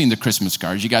 You've seen the Christmas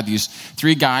cards. You got these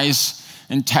 3 guys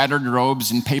in tattered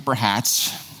robes and paper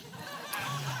hats.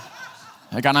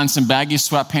 I got on some baggy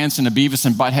sweatpants and a Beavis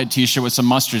and Butthead t-shirt with some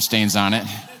mustard stains on it.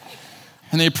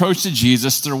 And they approach to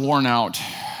Jesus. They're worn out.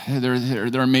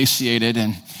 They're emaciated.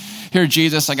 And here,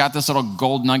 Jesus, I got this little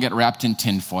gold nugget wrapped in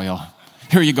tinfoil.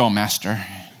 Here you go, master.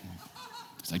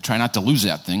 It's like, try not to lose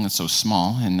that thing. It's so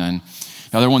small. And then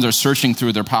the other ones are searching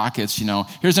through their pockets.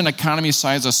 Here's an economy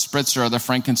size of spritzer of the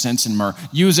frankincense and myrrh.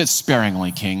 Use it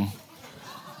sparingly, king.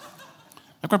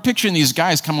 Like, we're picturing these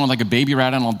guys coming with like a baby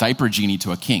rat on a diaper genie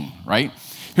to a king, right?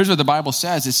 Here's what the Bible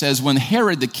says. It says, when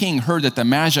Herod the king heard that the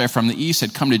Magi from the east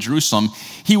had come to Jerusalem,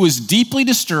 he was deeply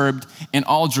disturbed, and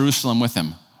all Jerusalem with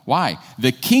him. Why?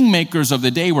 The kingmakers of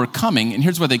the day were coming, and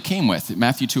here's what they came with.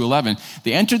 Matthew 2:11.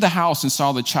 They entered the house and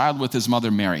saw the child with his mother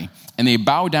Mary, and they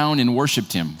bowed down and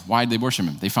worshiped him. Why did they worship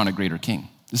him? They found a greater king.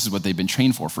 This is what they've been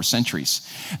trained for centuries.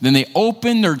 Then they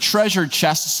opened their treasure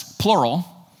chests, plural,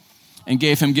 and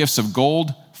gave him gifts of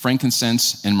gold,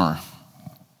 frankincense, and myrrh.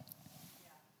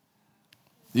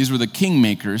 These were the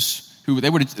kingmakers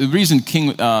the reason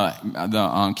King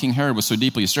Herod was so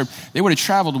deeply disturbed, they would have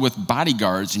traveled with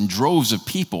bodyguards and droves of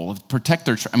people to protect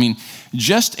their.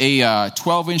 Just a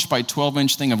 12-inch by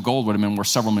 12-inch thing of gold would have been worth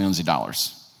several millions of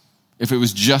dollars if it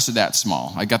was just that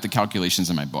small. I got the calculations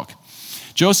in my book.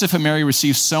 Joseph and Mary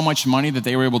received so much money that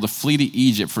they were able to flee to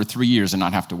Egypt for 3 years and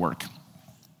not have to work.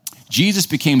 Jesus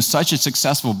became such a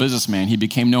successful businessman, he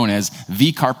became known as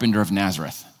the carpenter of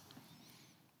Nazareth.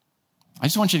 I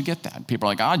just want you to get that. People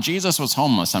are like, Jesus was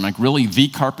homeless. I'm like, really? The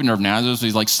carpenter of Nazareth?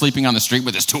 He's like sleeping on the street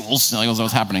with his tools? Like,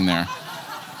 what's happening there?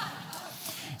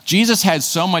 Jesus had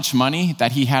so much money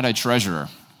that he had a treasurer.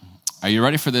 Are you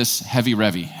ready for this heavy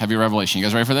revelation? You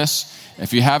guys ready for this?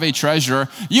 If you have a treasurer,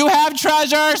 you have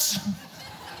treasures!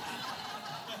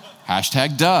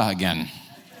 Hashtag duh again.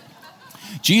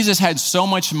 Jesus had so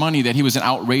much money that he was an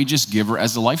outrageous giver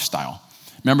as a lifestyle.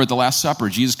 Remember at the Last Supper,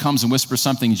 Jesus comes and whispers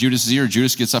something in Judas' ear.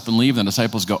 Judas gets up and leaves, and the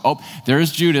disciples go,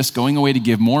 there's Judas going away to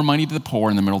give more money to the poor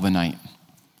in the middle of the night.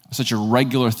 Such a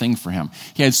regular thing for him.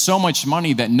 He had so much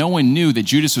money that no one knew that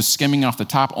Judas was skimming off the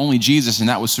top, only Jesus, and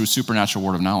that was through a supernatural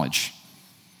word of knowledge.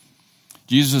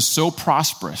 Jesus was so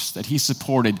prosperous that he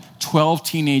supported 12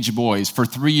 teenage boys for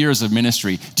 3 years of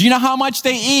ministry. Do you know how much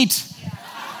they eat?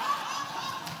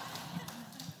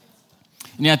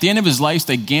 And at the end of his life,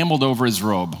 they gambled over his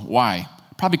robe. Why?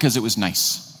 Probably because it was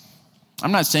nice.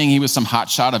 I'm not saying he was some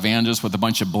hotshot evangelist with a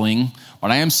bunch of bling.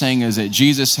 What I am saying is that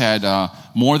Jesus had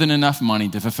more than enough money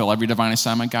to fulfill every divine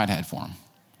assignment God had for him.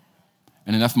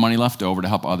 And enough money left over to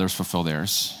help others fulfill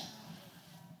theirs.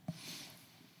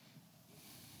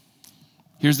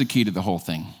 Here's the key to the whole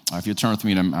thing. If you'll turn with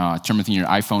me in your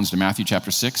iPhones to Matthew chapter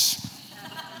 6.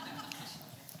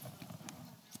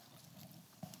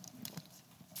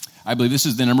 I believe this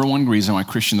is the number one reason why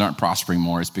Christians aren't prospering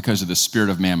more. It's because of the spirit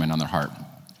of mammon on their heart.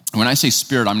 And when I say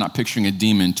spirit, I'm not picturing a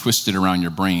demon twisted around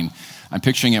your brain. I'm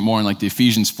picturing it more in like the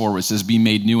Ephesians 4 where it says, be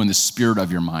made new in the spirit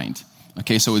of your mind.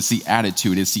 Okay, so it's the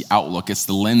attitude, it's the outlook, it's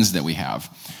the lens that we have.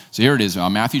 So here it is,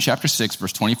 Matthew chapter 6,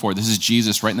 verse 24. This is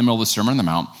Jesus right in the middle of the Sermon on the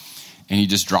Mount, and he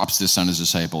just drops this on his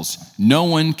disciples. No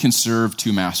one can serve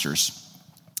two masters,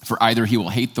 for either he will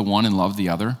hate the one and love the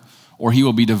other, or he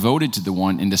will be devoted to the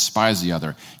one and despise the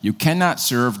other. You cannot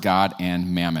serve God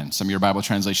and mammon. Some of your Bible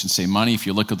translations say money. If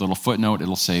you look at the little footnote,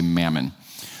 it'll say mammon.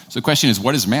 So the question is,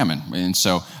 what is mammon? And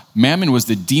so mammon was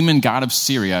the demon god of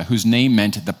Syria whose name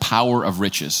meant the power of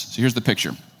riches. So here's the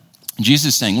picture. Jesus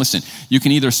is saying, listen, you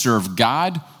can either serve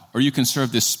God or you can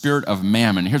serve this spirit of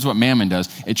mammon. Here's what mammon does.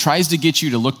 It tries to get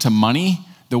you to look to money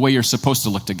the way you're supposed to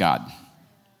look to God.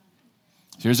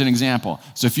 Here's an example.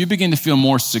 So if you begin to feel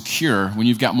more secure when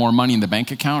you've got more money in the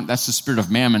bank account, that's the spirit of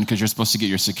mammon because you're supposed to get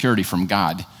your security from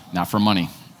God, not from money.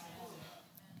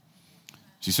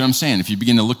 See what I'm saying? If you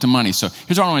begin to look to money. So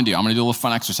here's what I want to do. I'm going to do a little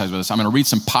fun exercise with this. I'm going to read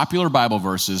some popular Bible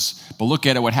verses, but look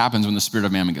at what happens when the spirit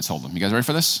of mammon gets hold of them. You guys ready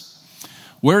for this?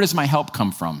 Where does my help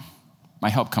come from? My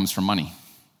help comes from money.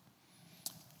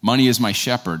 Money is my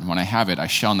shepherd. When I have it, I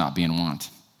shall not be in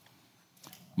want.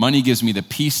 Money gives me the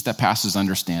peace that passes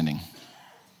understanding.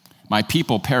 My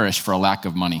people perish for a lack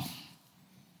of money.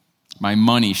 My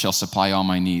money shall supply all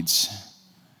my needs.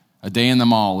 A day in the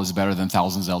mall is better than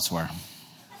thousands elsewhere.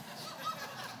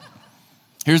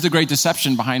 Here's the great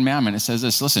deception behind mammon. It says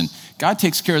this, listen, God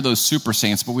takes care of those super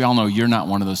saints, but we all know you're not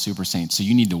one of those super saints, so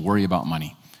you need to worry about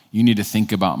money. You need to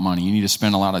think about money. You need to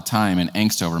spend a lot of time and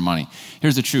angst over money.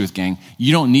 Here's the truth, gang.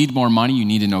 You don't need more money. You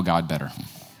need to know God better.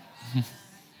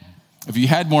 If you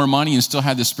had more money and still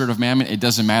had the spirit of mammon, it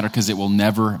doesn't matter because it will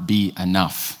never be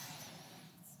enough.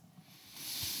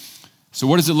 So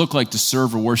what does it look like to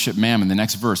serve or worship mammon? The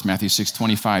next verse, Matthew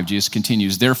 6:25, Jesus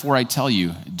continues, therefore I tell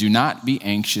you, do not be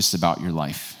anxious about your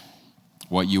life,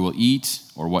 what you will eat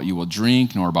or what you will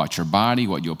drink, nor about your body,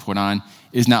 what you will put on.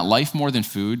 Is not life more than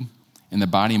food, and the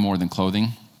body more than clothing?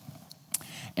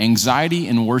 Anxiety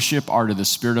and worship are to the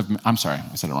spirit of, I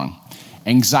said it wrong.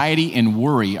 Anxiety and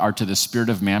worry are to the spirit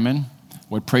of mammon,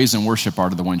 what praise and worship are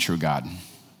to the one true God.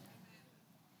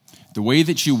 The way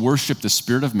that you worship the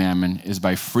spirit of mammon is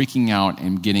by freaking out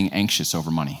and getting anxious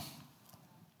over money.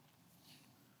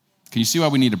 Can you see why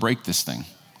we need to break this thing?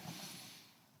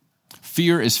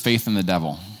 Fear is faith in the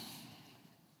devil.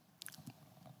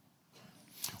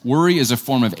 Worry is a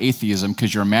form of atheism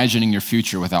because you're imagining your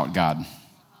future without God.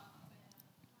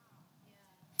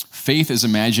 Faith is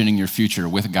imagining your future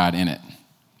with God in it.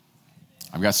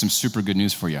 I've got some super good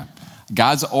news for you.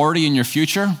 God's already in your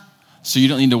future, so you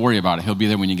don't need to worry about it. He'll be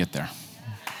there when you get there.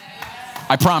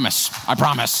 I promise.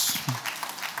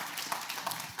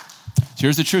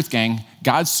 Here's the truth, gang.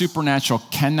 God's supernatural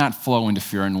cannot flow into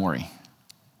fear and worry.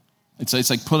 It's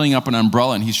like putting up an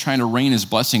umbrella, and he's trying to rain his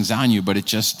blessings on you, but it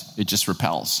just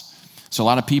repels. So a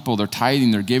lot of people, they're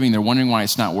tithing, they're giving, they're wondering why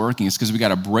it's not working. It's because we got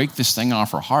to break this thing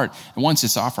off our heart. And once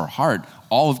it's off our heart,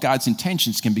 all of God's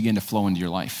intentions can begin to flow into your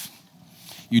life.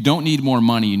 You don't need more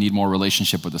money, you need more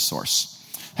relationship with the source.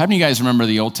 How many of you guys remember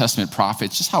the Old Testament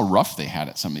prophets, just how rough they had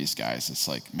it, some of these guys? It's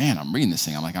like, man, I'm reading this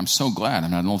thing. I'm like, I'm so glad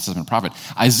I'm not an Old Testament prophet.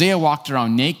 Isaiah walked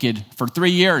around naked for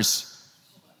 3 years.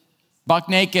 Buck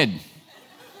naked.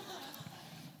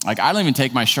 Like, I don't even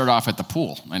take my shirt off at the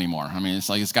pool anymore. I mean, it's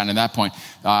like it's gotten to that point.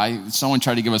 Someone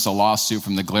tried to give us a lawsuit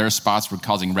from the glare spots were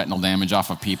causing retinal damage off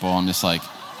of people. I'm just like,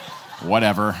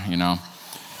 whatever,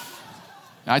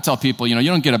 I tell people, you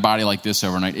don't get a body like this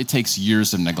overnight. It takes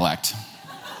years of neglect.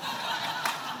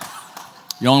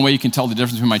 The only way you can tell the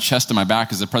difference between my chest and my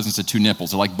back is the presence of 2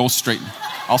 nipples. They're like both straight.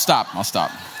 I'll stop.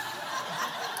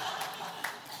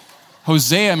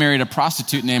 Hosea married a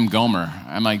prostitute named Gomer.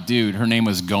 I'm like, dude, her name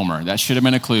was Gomer. That should have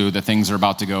been a clue that things are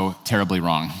about to go terribly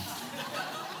wrong.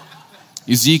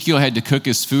 Ezekiel had to cook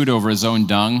his food over his own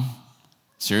dung.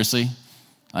 Seriously?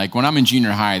 Like, when I'm in junior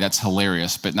high, that's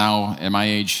hilarious. But now, at my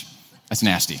age, that's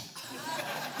nasty.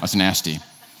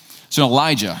 So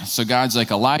Elijah. So God's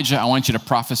like, Elijah, I want you to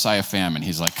prophesy a famine.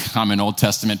 He's like, I'm an Old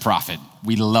Testament prophet.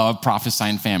 We love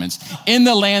prophesying famines in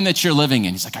the land that you're living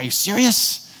in. He's like, are you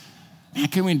serious? Man,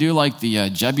 can we do like the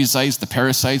Jebusites, the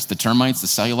parasites, the termites, the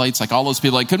cellulites, like all those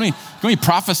people? Like, can we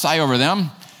prophesy over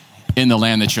them in the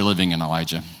land that you're living in,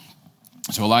 Elijah?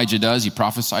 So Elijah does. He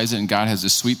prophesies it, and God has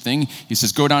this sweet thing. He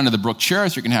says, go down to the brook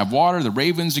Cherith. You're going to have water. The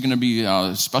ravens are going to be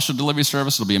a special delivery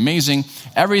service. It'll be amazing.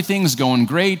 Everything's going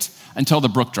great until the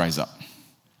brook dries up.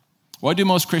 What do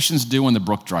most Christians do when the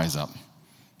brook dries up?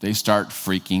 They start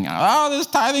freaking out. Oh, this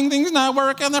tithing thing's not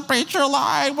working. The preacher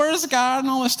lied. Where's God? And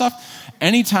all this stuff.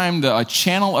 Anytime a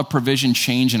channel of provision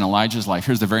changed in Elijah's life,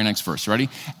 here's the very next verse. Ready?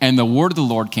 And the word of the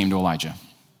Lord came to Elijah.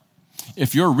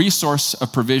 If your resource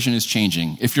of provision is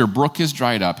changing, if your brook is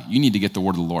dried up, you need to get the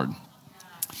word of the Lord.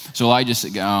 So Elijah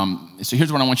said, so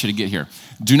here's what I want you to get here.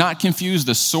 Do not confuse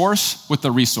the source with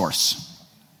the resource.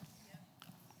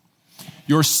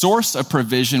 Your source of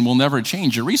provision will never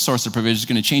change. Your resource of provision is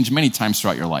going to change many times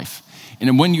throughout your life.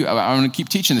 And when I'm going to keep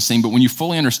teaching this thing, but when you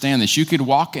fully understand this, you could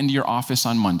walk into your office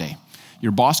on Monday.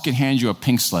 Your boss could hand you a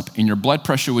pink slip, and your blood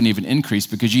pressure wouldn't even increase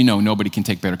because nobody can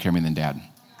take better care of me than Dad.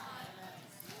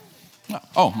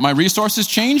 Oh, my resources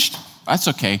changed? That's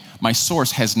okay. My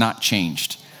source has not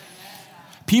changed.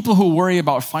 People who worry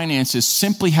about finances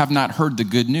simply have not heard the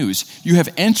good news. You have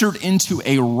entered into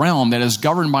a realm that is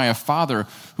governed by a Father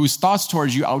whose thoughts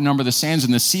towards you outnumber the sands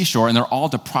in the seashore, and they're all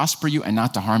to prosper you and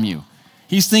not to harm you.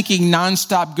 He's thinking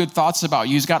nonstop good thoughts about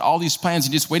you. He's got all these plans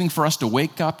and just waiting for us to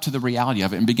wake up to the reality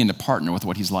of it and begin to partner with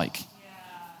what he's like.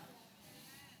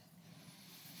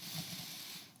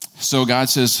 So God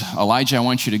says, Elijah, I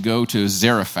want you to go to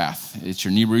Zarephath. It's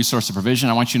your new resource of provision.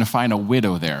 I want you to find a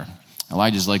widow there.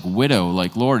 Elijah's like, widow,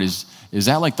 like, Lord, is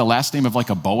that like the last name of like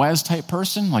a Boaz type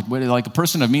person? Like a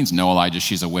person of means? No, Elijah,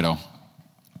 she's a widow.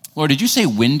 Lord, did you say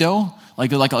window?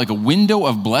 Like a window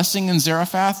of blessing in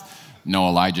Zarephath? No,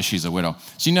 Elijah, she's a widow.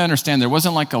 So you need to understand, there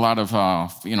wasn't like a lot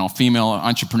of female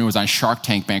entrepreneurs on Shark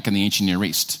Tank back in the ancient Near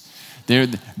East. Their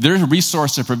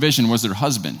resource of provision was their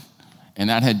husband, and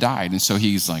that had died. And so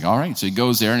he's like, all right. So he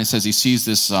goes there, and it says he sees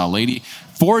this lady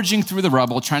foraging through the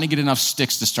rubble, trying to get enough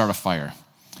sticks to start a fire.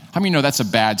 How many know that's a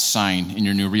bad sign in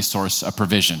your new resource of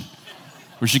provision,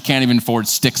 where she can't even afford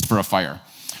sticks for a fire?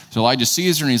 So Elijah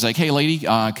sees her, and he's like, hey, lady,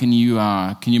 can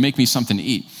you make me something to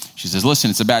eat? She says, listen,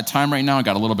 it's a bad time right now. I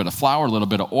got a little bit of flour, a little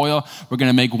bit of oil. We're going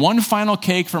to make one final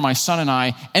cake for my son and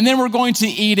I, and then we're going to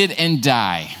eat it and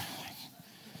die.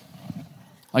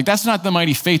 Like, that's not the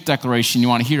mighty faith declaration you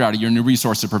want to hear out of your new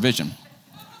resource of provision.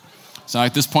 So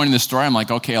at this point in the story, I'm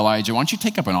like, okay, Elijah, why don't you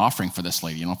take up an offering for this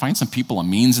lady? Find some people, a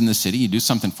means in the city, you do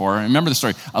something for her. And remember the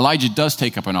story. Elijah does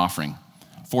take up an offering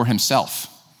for himself.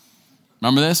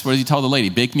 Remember this? What does he tell the lady?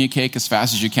 Bake me a cake as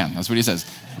fast as you can. That's what he says.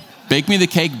 Bake me the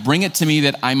cake, bring it to me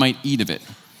that I might eat of it.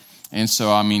 And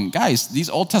so, guys, these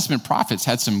Old Testament prophets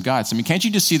had some guts. Can't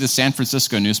you just see the San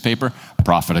Francisco newspaper?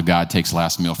 Prophet of God takes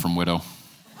last meal from widow.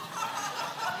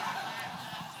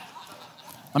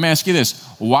 Let me ask you this.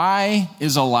 Why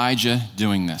is Elijah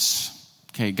doing this?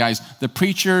 Okay, guys, the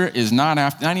preacher is not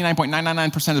after,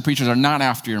 99.999% of the preachers are not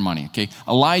after your money, okay?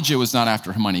 Elijah was not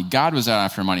after her money. God was not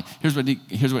after her money. Here's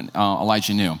what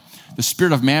Elijah knew. The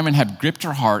spirit of mammon had gripped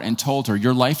her heart and told her,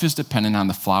 your life is dependent on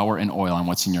the flour and oil, on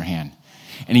what's in your hand.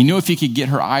 And he knew if he could get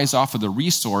her eyes off of the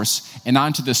resource and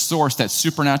onto the source, that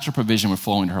supernatural provision would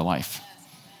flow into her life.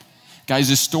 Guys,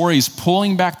 this story is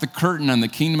pulling back the curtain on the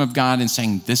kingdom of God and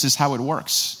saying, this is how it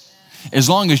works. As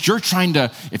long as you're trying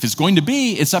to, if it's going to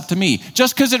be, it's up to me.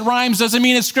 Just because it rhymes doesn't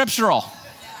mean it's scriptural.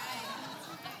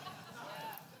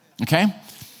 Okay?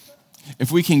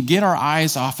 If we can get our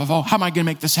eyes off of, how am I going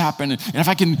to make this happen? And if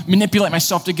I can manipulate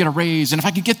myself to get a raise, and if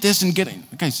I can get this and get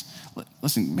it. Guys,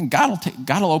 listen,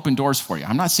 God will open doors for you.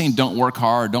 I'm not saying don't work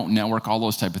hard, don't network, all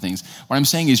those type of things. What I'm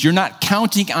saying is you're not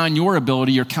counting on your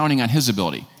ability, you're counting on his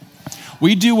ability.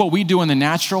 We do what we do in the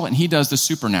natural, and he does the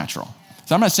supernatural.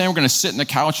 So I'm not saying we're going to sit in the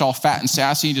couch all fat and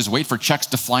sassy and just wait for checks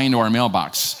to fly into our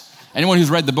mailbox. Anyone who's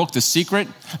read the book, The Secret,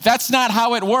 that's not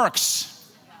how it works.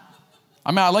 I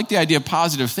mean, I like the idea of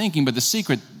positive thinking, but The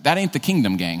Secret, that ain't the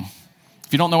kingdom, gang.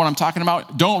 If you don't know what I'm talking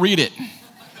about, don't read it.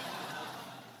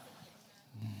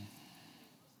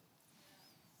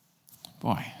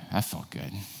 Boy, that felt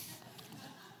good.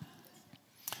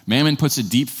 Mammon puts a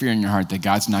deep fear in your heart that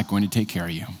God's not going to take care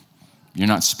of you. You're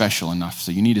not special enough,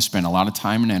 so you need to spend a lot of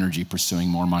time and energy pursuing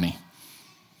more money.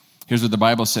 Here's what the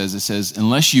Bible says. It says,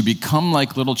 unless you become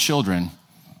like little children,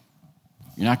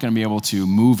 you're not going to be able to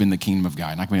move in the kingdom of God.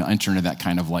 You're not going to be able to enter into that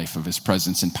kind of life of his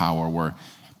presence and power where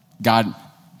God,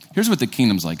 here's what the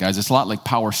kingdom's like, guys. It's a lot like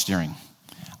power steering.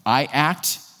 I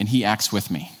act and he acts with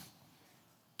me.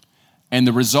 And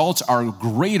the results are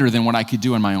greater than what I could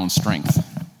do in my own strength.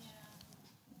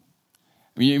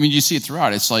 I mean, you see it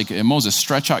throughout. It's like Moses,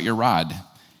 stretch out your rod.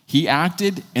 He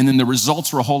acted, and then the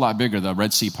results were a whole lot bigger. The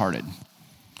Red Sea parted.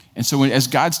 And so as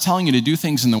God's telling you to do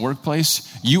things in the workplace,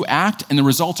 you act, and the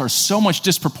results are so much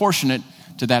disproportionate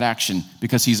to that action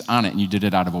because he's on it, and you did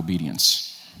it out of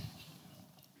obedience.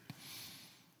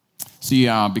 See,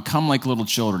 become like little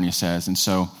children, he says. And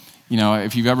so,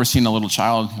 if you've ever seen a little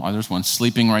child, there's one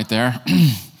sleeping right there,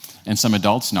 and some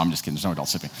adults. No, I'm just kidding. There's no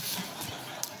adults sleeping.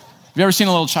 Have you ever seen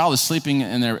a little child is sleeping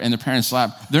in their parents'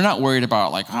 lap? They're not worried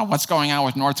about what's going on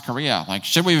with North Korea?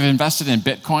 Should we have invested in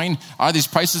Bitcoin? Are these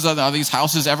prices of these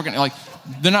houses ever going to,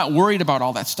 they're not worried about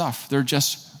all that stuff. They're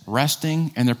just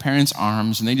resting in their parents'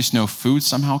 arms, and they just know food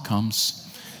somehow comes.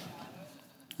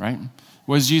 Right?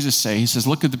 What does Jesus say? He says,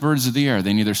 look at the birds of the air.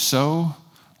 They neither sow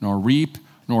nor reap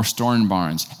nor store in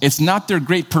barns. It's not their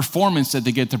great performance that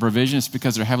they get the provision. It's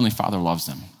because their Heavenly Father loves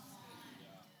them.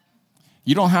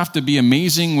 You don't have to be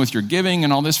amazing with your giving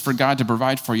and all this for God to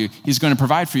provide for you. He's going to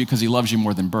provide for you because he loves you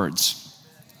more than birds.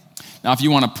 Now, if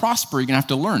you want to prosper, you're going to have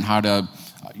to learn how to,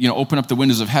 open up the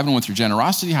windows of heaven with your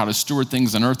generosity, how to steward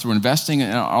things on earth through investing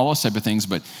and all those type of things.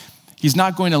 But he's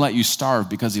not going to let you starve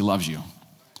because he loves you.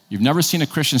 You've never seen a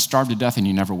Christian starve to death, and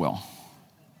you never will.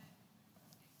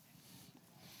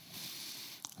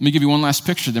 Let me give you one last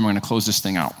picture, then we're going to close this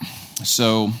thing out.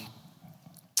 So,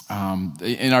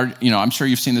 I'm sure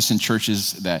you've seen this in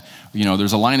churches that,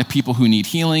 there's a line of people who need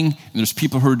healing, and there's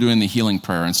people who are doing the healing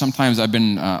prayer. And sometimes I've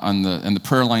been on the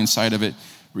prayer line side of it,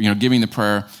 giving the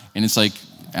prayer, and it's like,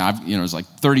 there's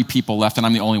 30 people left, and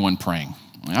I'm the only one praying.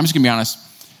 I'm just going to be honest,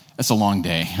 it's a long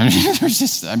day. I'm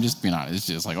just being honest. It's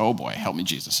just like, oh boy, help me,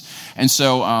 Jesus. And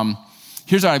so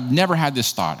here's what I've never had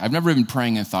this thought. I've never been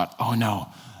praying and thought, oh no,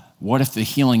 what if the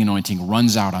healing anointing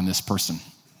runs out on this person?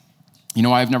 You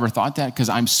know why I've never thought that? Because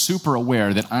I'm super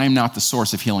aware that I'm not the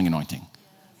source of healing anointing,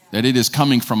 that it is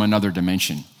coming from another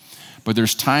dimension. But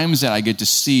there's times that I get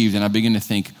deceived and I begin to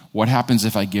think, what happens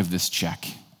if I give this check?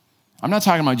 I'm not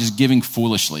talking about just giving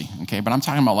foolishly, okay? But I'm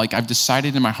talking about I've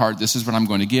decided in my heart this is what I'm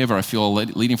going to give, or I feel a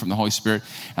leading from the Holy Spirit.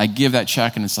 I give that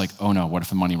check and it's like, oh no, what if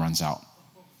the money runs out?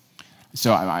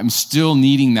 So I'm still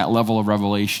needing that level of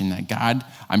revelation that God,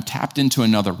 I'm tapped into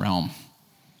another realm.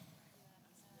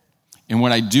 And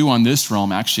what I do on this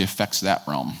realm actually affects that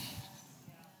realm.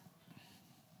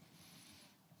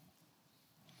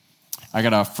 I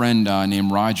got a friend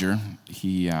named Roger.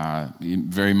 He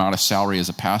very modest salary as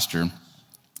a pastor.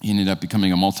 He ended up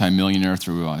becoming a multimillionaire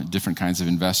through different kinds of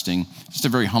investing. Just a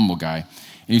very humble guy.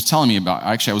 And he was telling me about,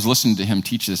 I was listening to him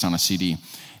teach this on a CD.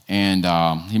 And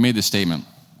he made this statement.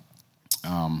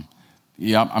 I'm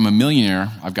a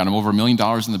millionaire. I've got over $1 million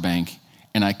in the bank.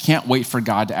 And I can't wait for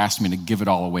God to ask me to give it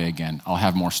all away again. I'll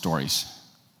have more stories.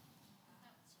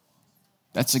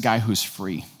 That's a guy who's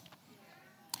free.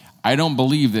 I don't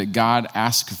believe that God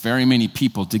asks very many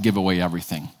people to give away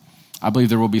everything. I believe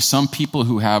there will be some people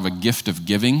who have a gift of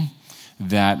giving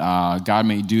that God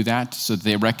may do that so that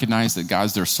they recognize that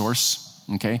God's their source.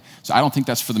 Okay? So I don't think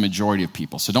that's for the majority of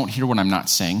people. So don't hear what I'm not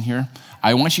saying here.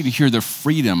 I want you to hear the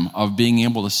freedom of being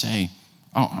able to say,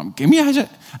 give me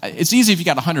it's easy if you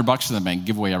got $100 in the bank,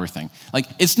 give away everything.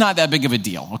 It's not that big of a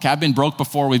deal. Okay, I've been broke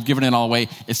before. We've given it all away.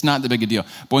 It's not that big a deal.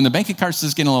 But when the bank account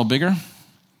is getting a little bigger,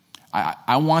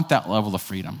 I want that level of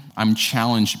freedom. I'm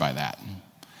challenged by that.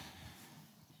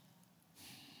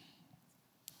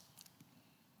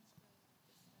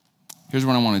 Here's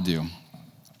what I want to do.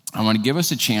 I want to give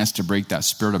us a chance to break that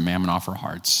spirit of mammon off our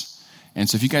hearts. And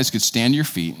so if you guys could stand to your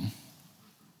feet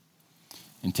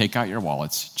and take out your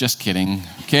wallets. Just kidding.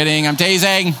 Kidding. I'm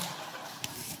teasing.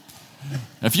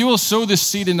 If you will sow this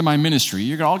seed into my ministry,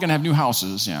 you're all going to have new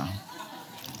houses. Yeah.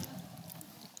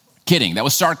 Kidding. That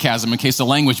was sarcasm in case the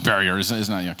language barrier is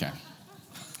not okay.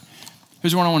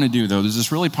 Here's what I want to do, though. There's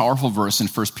this really powerful verse in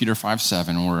 1 Peter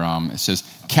 5:7 where it says,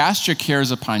 cast your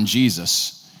cares upon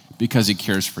Jesus because he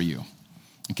cares for you.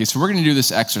 Okay, so we're going to do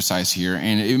this exercise here,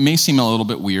 and it may seem a little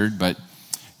bit weird, but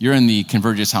you're in the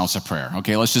Convergence House of Prayer.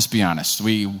 Okay, let's just be honest.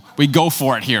 We go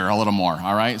for it here a little more,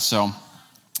 all right? So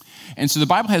the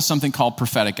Bible has something called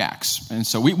prophetic acts, and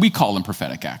so we call them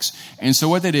prophetic acts. And so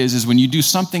what that is when you do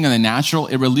something in the natural,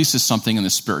 it releases something in the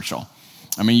spiritual.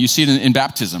 I mean, you see it in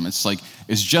baptism. It's like,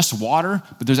 it's just water,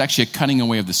 but there's actually a cutting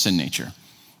away of the sin nature.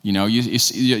 You know, you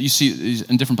see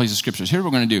in different places of scriptures. Here's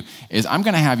what we're going to do is I'm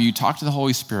going to have you talk to the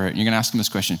Holy Spirit, and you're going to ask him this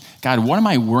question. God, what am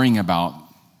I worrying about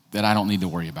that I don't need to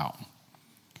worry about?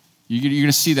 You're going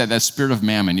to see that spirit of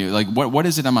mammon. You're like, what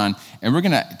is it I'm on? And we're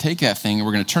going to take that thing, and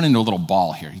we're going to turn it into a little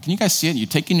ball here. Can you guys see it? You're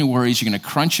taking your worries. You're going to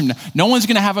crunch them down. No one's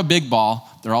going to have a big ball.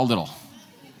 They're all little.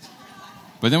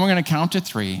 But then we're going to count to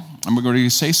 3, and we're going to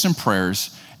say some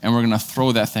prayers, and we're going to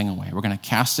throw that thing away. We're going to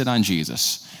cast it on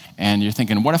Jesus. And you're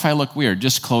thinking, what if I look weird?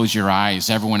 Just close your eyes.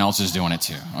 Everyone else is doing it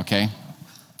too, okay?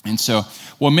 And so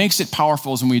what makes it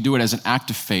powerful is when we do it as an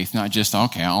act of faith, not just,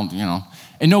 okay,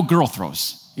 and no girl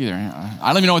throws either. I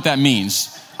don't even know what that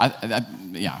means.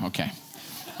 Okay.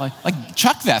 Like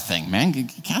chuck that thing, man.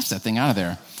 Cast that thing out of there.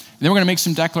 And then we're going to make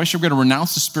some declaration. We're going to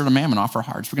renounce the spirit of mammon off our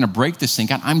hearts. We're going to break this thing.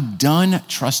 God, I'm done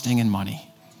trusting in money.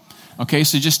 Okay,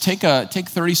 so just take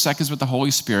 30 seconds with the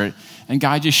Holy Spirit, and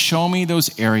God, just show me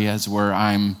those areas where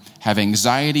I have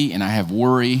anxiety and I have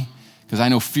worry, because I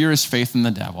know fear is faith in the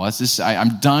devil.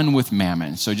 I'm done with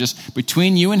mammon. So just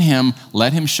between you and him,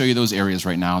 let him show you those areas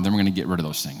right now, and then we're going to get rid of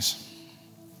those things.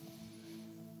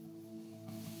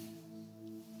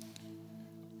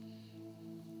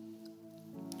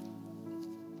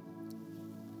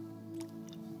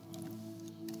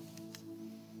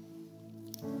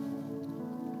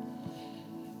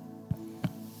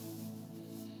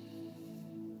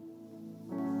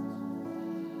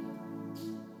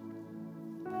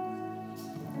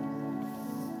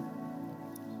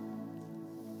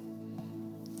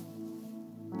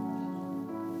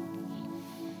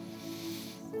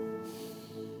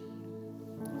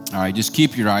 All right, just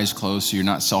keep your eyes closed so you're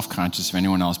not self-conscious of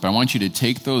anyone else. But I want you to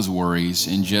take those worries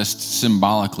and just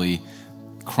symbolically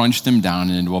crunch them down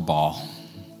into a ball.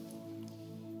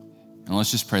 And let's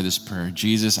just pray this prayer.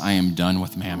 Jesus, I am done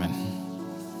with mammon.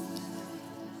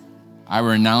 I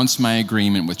renounce my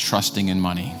agreement with trusting in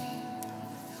money.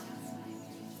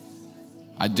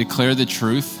 I declare the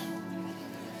truth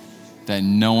that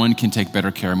no one can take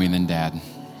better care of me than Dad.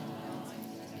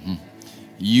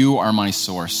 You are my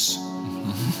source.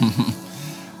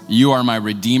 You are my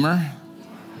redeemer,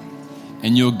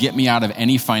 and you'll get me out of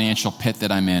any financial pit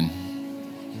that I'm in.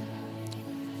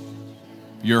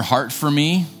 Your heart for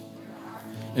me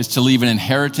is to leave an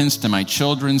inheritance to my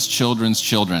children's children's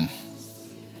children.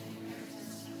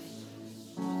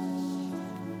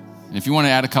 And if you want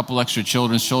to add a couple extra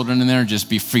children's children in there, just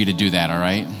be free to do that, all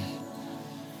right?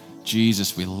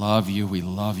 Jesus, we love you, we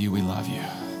love you, we love you.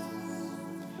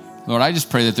 Lord, I just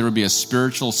pray that there would be a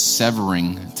spiritual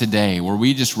severing today where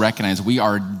we just recognize we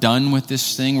are done with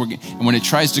this thing. And when it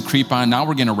tries to creep on, now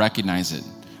we're going to recognize it.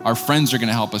 Our friends are going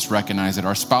to help us recognize it.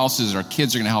 Our spouses, our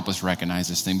kids are going to help us recognize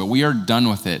this thing. But we are done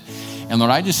with it. And Lord,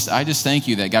 I just thank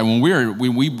you that, God, when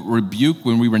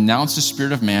we renounce the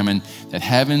spirit of mammon, that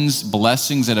heaven's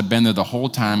blessings that have been there the whole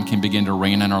time can begin to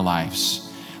reign in our lives.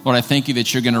 Lord, I thank you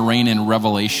that you're going to reign in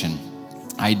revelation,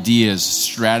 ideas,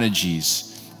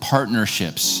 strategies,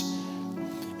 partnerships.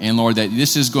 And Lord, that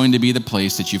this is going to be the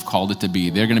place that you've called it to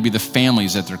be. They're going to be the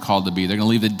families that they're called to be. They're going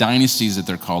to leave the dynasties that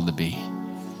they're called to be.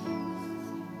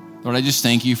 Lord, I just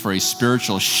thank you for a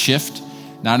spiritual shift,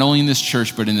 not only in this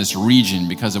church, but in this region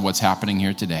because of what's happening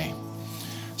here today.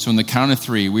 So in the count of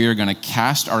 3, we are going to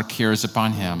cast our cares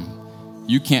upon him.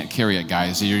 You can't carry it,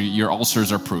 guys. Your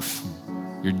ulcers are proof.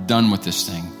 You're done with this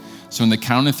thing. So in the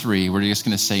count of 3, we're just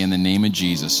going to say in the name of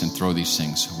Jesus and throw these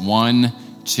things. 1,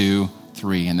 2,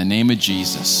 3. In the name of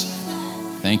Jesus.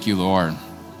 Thank you, Lord.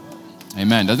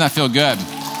 Amen. Doesn't that feel good?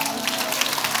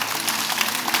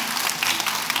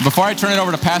 Before I turn it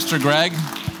over to Pastor Greg,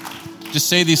 just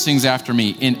say these things after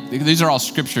me. These are all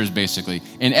scriptures, basically.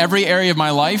 In every area of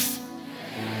my life,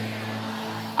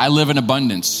 I live in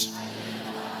abundance.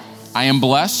 I am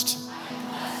blessed,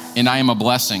 and I am a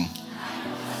blessing.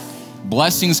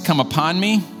 Blessings come upon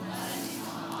me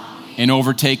and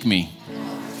overtake me.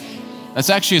 That's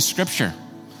actually a scripture.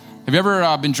 Have you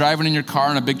ever been driving in your car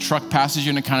and a big truck passes you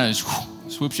and it kind of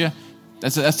swoops you?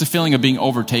 That's the feeling of being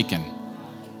overtaken.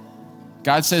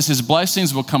 God says his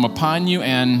blessings will come upon you,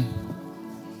 and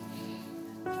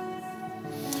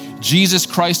Jesus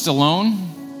Christ alone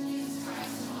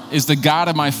is the God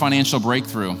of my financial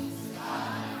breakthrough.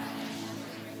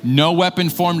 No weapon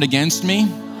formed against me,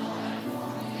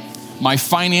 my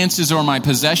finances or my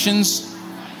possessions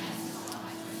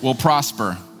will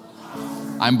prosper.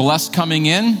 I'm blessed coming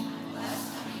in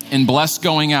and blessed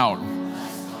going out.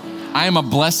 I am a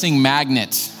blessing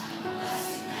magnet.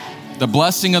 The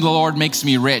blessing of the Lord makes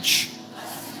me rich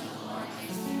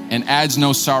and adds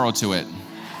no sorrow to it.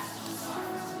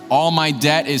 All my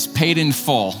debt is paid in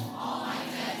full.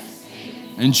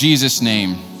 In Jesus'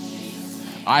 name,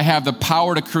 I have the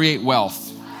power to create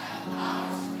wealth,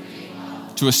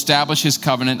 to establish his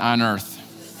covenant on earth.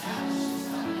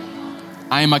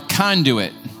 I am a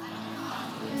conduit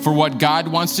for what God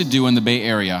wants to do in the Bay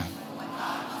Area.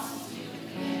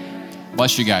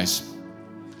 Bless you guys.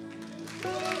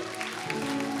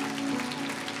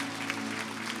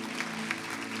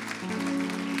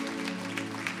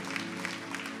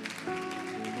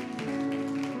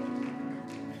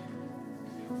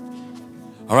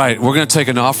 All right, we're going to take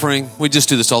an offering. We just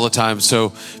do this all the time, so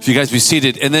if you guys be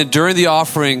seated. And then during the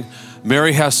offering,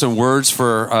 Mary has some words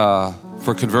for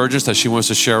Convergence that she wants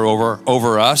to share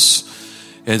over us.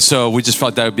 And so we just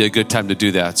felt that would be a good time to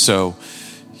do that. So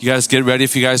you guys get ready.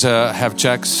 If you guys have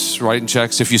checks, writing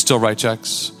checks, if you still write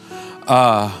checks,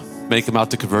 make them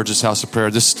out to Convergence House of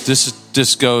Prayer.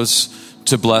 This goes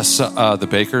to bless the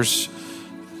Bakers,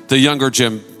 the younger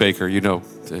Jim Baker, you know.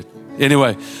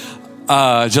 Anyway,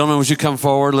 gentlemen, would you come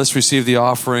forward? Let's receive the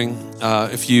offering.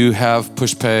 If you have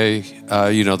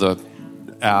PushPay, you know, the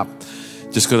app,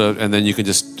 just go to, and then you can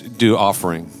just do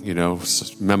offering, you know,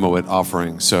 memo it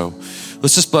offering. So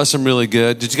let's just bless them really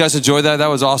good. Did you guys enjoy that? That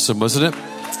was awesome, wasn't it?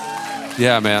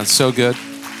 Yeah, man, so good.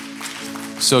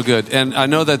 So good. And I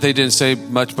know that they didn't say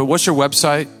much, but what's your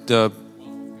website?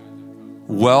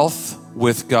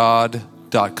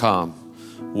 Wealthwithgod.com.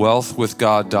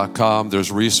 Wealthwithgod.com.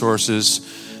 There's resources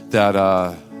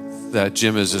that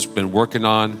Jim has just been working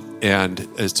on, and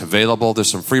it's available.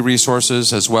 There's some free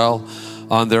resources as well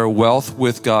on there,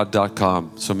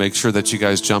 wealthwithgod.com. So make sure that you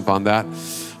guys jump on that.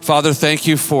 Father, thank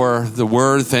you for the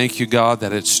word. Thank you, God,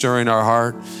 that it's stirring our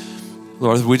heart.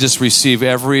 Lord, we just receive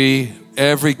every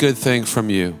good thing from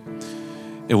you,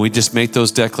 and we just make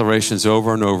those declarations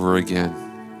over and over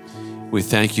again. We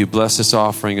thank you. Bless this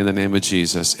offering in the name of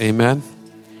Jesus. Amen.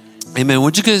 Amen.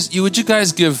 Would you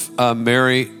guys give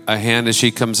Mary a hand as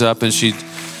she comes up, and she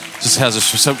just has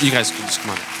so you guys can just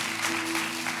come on.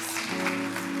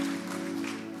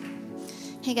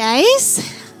 Hey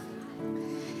guys,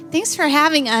 thanks for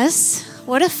having us.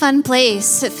 What a fun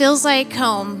place. It feels like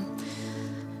home.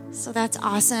 So that's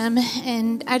awesome.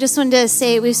 And I just wanted to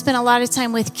say we've spent a lot of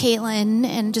time with Caitlin,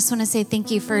 and just want to say thank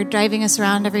you for driving us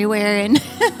around everywhere. And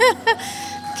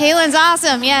Caitlin's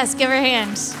awesome. Yes, give her a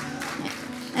hand.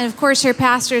 And of course, her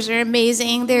pastors are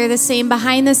amazing. They're the same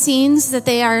behind the scenes that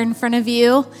they are in front of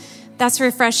you. That's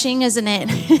refreshing, isn't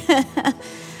it?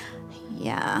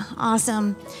 Yeah,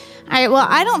 awesome. All right, well,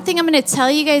 I don't think I'm going to tell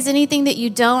you guys anything that you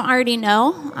don't already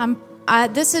know.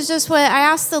 This is just what I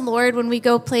ask the Lord when we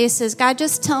go places. God,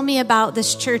 just tell me about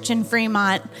this church in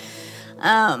Fremont.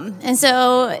 And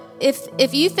so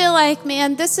if you feel like,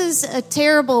 man, this is a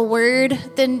terrible word,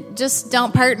 then just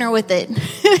don't partner with it.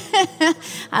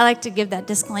 I like to give that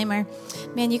disclaimer.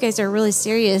 Man, you guys are really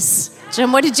serious.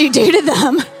 Jim, what did you do to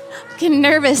them? I'm getting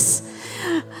nervous.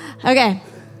 Okay,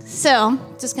 so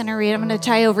just going to read. I'm going to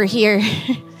try over here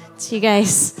to you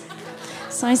guys.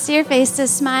 So I see your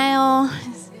faces, smile.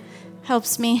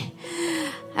 Helps me.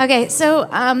 Okay, so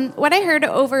what I heard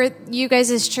over you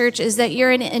guys' church is that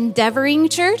you're an endeavoring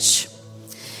church.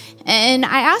 And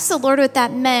I asked the Lord what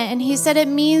that meant, and he said it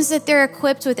means that they're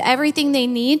equipped with everything they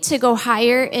need to go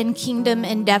higher in kingdom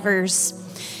endeavors.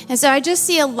 And so I just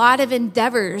see a lot of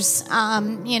endeavors.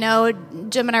 You know,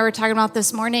 Jim and I were talking about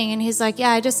this morning, and he's like,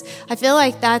 yeah, I feel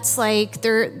like that's like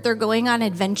they're going on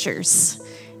adventures.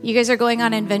 You guys are going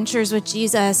on adventures with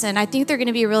Jesus, and I think they're going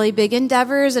to be really big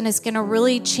endeavors, and it's going to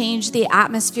really change the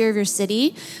atmosphere of your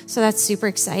city. So that's super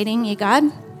exciting, you God.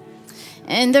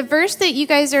 And the verse that you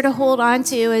guys are to hold on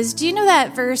to is, do you know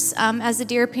that verse, as the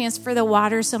deer pants for the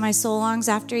water, so my soul longs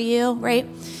after you, right?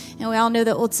 And we all know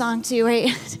the old song too,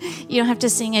 right? You don't have to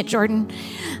sing it, Jordan.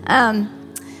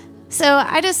 So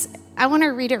I want to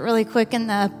read it really quick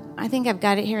I think I've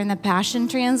got it here in the Passion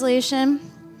Translation.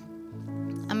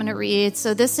 I'm going to read.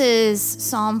 So this is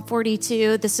Psalm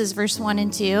 42. This is verse 1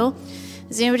 and 2.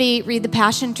 Does anybody read the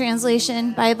Passion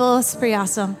Translation Bible? It's pretty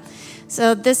awesome.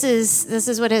 So this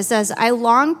is what it says. I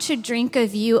long to drink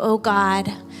of you, O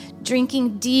God,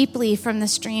 drinking deeply from the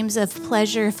streams of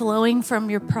pleasure flowing from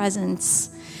your presence.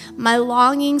 My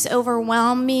longings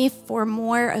overwhelm me for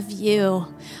more of you.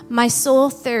 My soul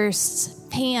thirsts,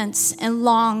 pants, and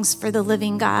longs for the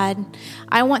living God.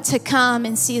 I want to come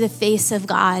and see the face of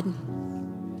God.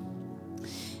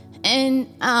 And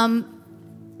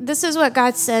this is what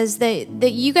God says,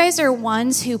 that you guys are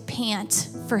ones who pant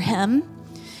for him.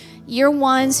 You're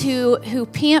ones who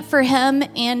pant for him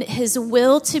and his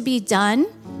will to be done.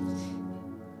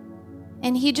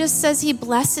 And he just says he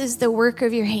blesses the work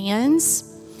of your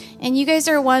hands. And you guys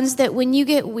are ones that when you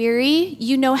get weary,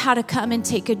 you know how to come and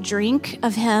take a drink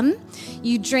of him.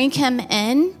 You drink him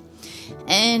in.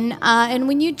 And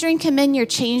when you drink him in, you're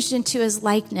changed into his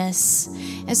likeness.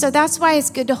 And so that's why it's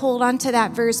good to hold on to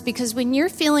that verse, because when you're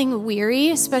feeling weary,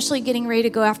 especially getting ready to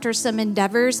go after some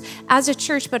endeavors as a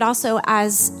church, but also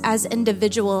as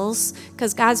individuals,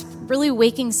 because God's really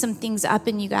waking some things up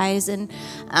in you guys, and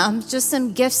just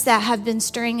some gifts that have been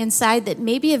stirring inside that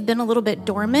maybe have been a little bit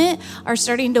dormant are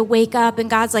starting to wake up, and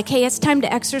God's like, hey, it's time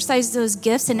to exercise those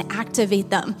gifts and activate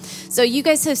them. So you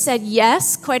guys have said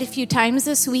yes quite a few times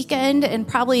this weekend, and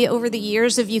probably over the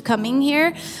years of you coming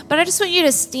here. But I just want you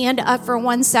to stand up for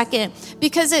 1 second,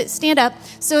 because stand up.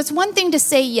 So it's one thing to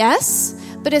say yes,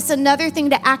 but it's another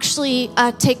thing to actually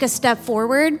take a step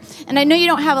forward. And I know you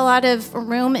don't have a lot of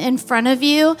room in front of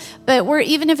you, but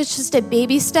even if it's just a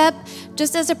baby step,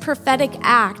 just as a prophetic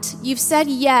act, you've said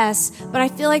yes, but I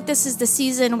feel like this is the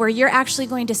season where you're actually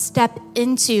going to step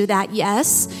into that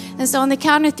yes. And so on the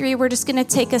count of 3, we're just going to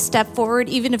take a step forward,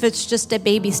 even if it's just a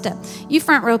baby step. You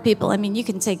front row people, I mean, you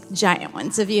can take giant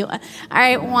ones if you want. All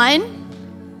right,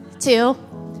 1, 2,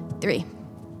 3.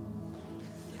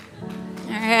 All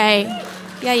right.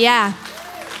 Yeah.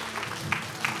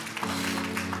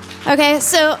 Okay,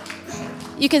 so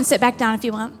you can sit back down if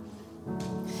you want.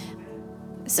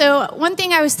 So one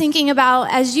thing I was thinking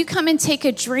about as you come and take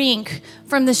a drink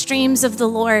from the streams of the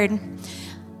Lord,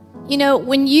 you know,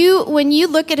 when you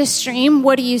look at a stream,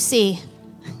 what do you see?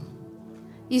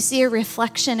 You see a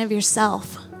reflection of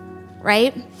yourself,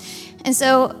 right? And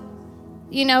so,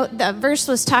 you know, the verse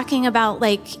was talking about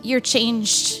like you're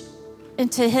changed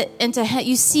into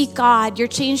you see God, you're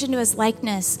changed into his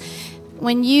likeness.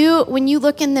 When you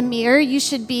look in the mirror, you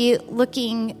should be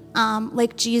looking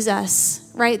like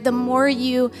Jesus, right? The more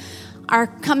you are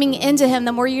coming into him,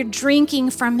 the more you're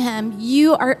drinking from him,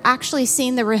 you are actually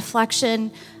seeing the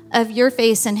reflection of your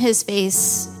face and his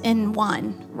face in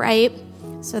one, right?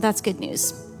 So that's good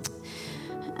news.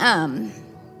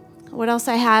 What else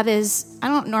I have is, I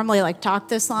don't normally like talk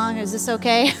this long. Is this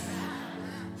okay?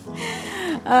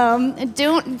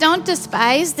 Don't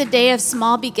despise the day of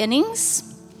small beginnings,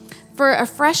 for a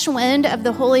fresh wind of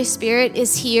the Holy Spirit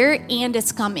is here and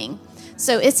it's coming.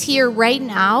 So it's here right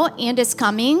now and it's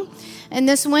coming. And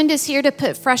this wind is here to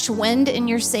put fresh wind in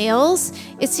your sails.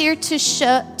 It's here to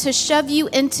shove you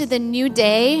into the new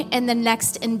day and the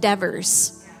next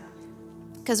endeavors.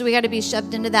 Because we got to be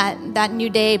shoved into that new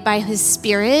day by his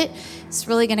Spirit. It's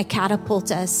really going to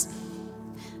catapult us.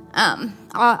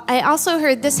 I also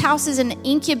heard this house is an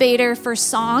incubator for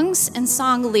songs and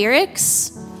song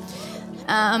lyrics.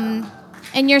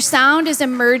 And your sound is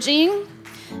emerging,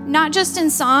 not just in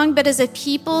song, but as a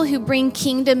people who bring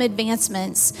kingdom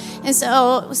advancements. And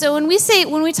so when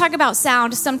we talk about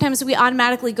sound, sometimes we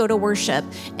automatically go to worship.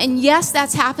 And yes,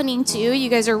 that's happening too. You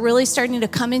guys are really starting to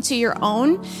come into your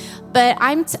own. But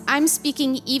I'm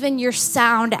speaking even your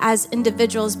sound as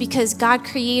individuals, because God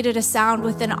created a sound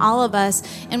within all of us.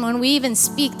 And when we even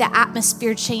speak, the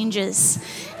atmosphere changes.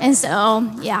 And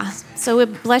so, yeah, so we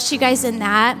bless you guys in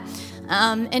that.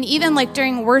 And even like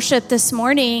during worship this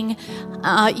morning,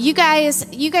 you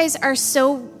guys are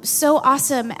so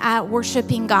awesome at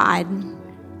worshiping God.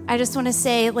 I just want to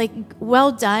say, like,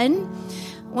 well done.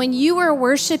 When you were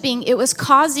worshiping, it was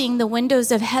causing the windows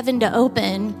of heaven to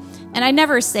open. And I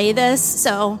never say this,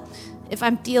 so if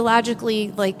I'm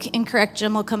theologically like incorrect,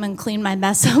 Jim will come and clean my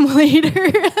mess up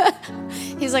later.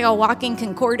 He's like a walking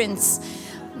concordance.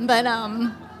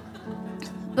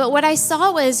 But what I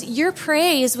saw was your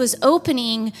praise was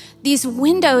opening these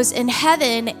windows in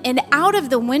heaven, and out of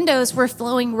the windows were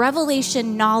flowing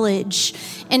revelation knowledge,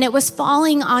 and it was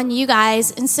falling on you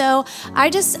guys. And so I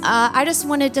just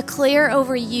want to declare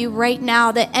over you right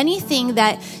now that anything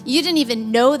that you didn't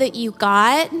even know that you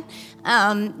got,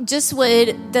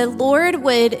 the Lord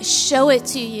would show it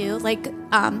to you. Like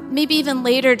maybe even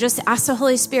later, just ask the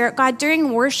Holy Spirit, God,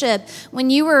 during worship, when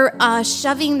you were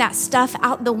shoving that stuff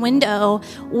out the window,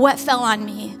 what fell on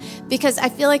me? Because I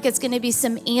feel like it's going to be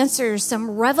some answers,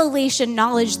 some revelation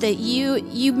knowledge that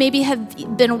you maybe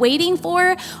have been waiting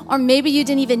for, or maybe you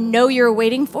didn't even know you were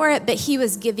waiting for it, but he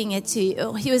was giving it to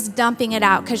you. He was dumping it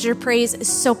out because your praise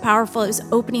is so powerful. It was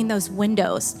opening those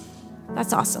windows.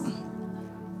 That's awesome.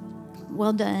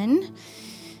 Well done.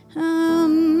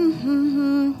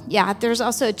 Yeah, there's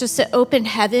also just an open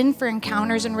heaven for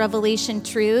encounters and revelation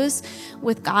truths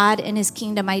with God and his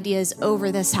kingdom ideas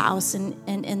over this house and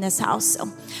in this house. So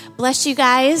bless you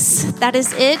guys. That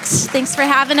is it. Thanks for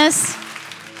having us.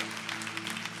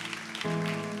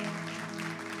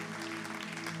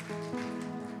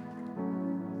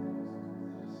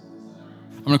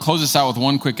 I'm going to close this out with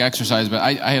one quick exercise, but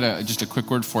I had just a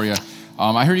quick word for you.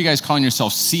 I heard you guys calling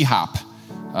yourself C-Hop,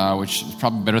 which is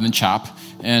probably better than CHOP.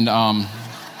 And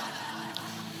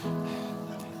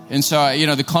so,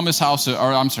 the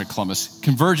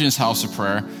Convergence House of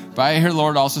Prayer. But I hear the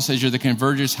Lord also says you're the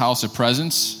Convergence House of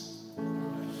Presence,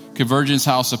 Convergence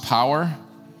House of Power,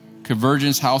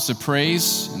 Convergence House of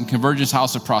Praise, and Convergence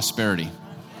House of Prosperity.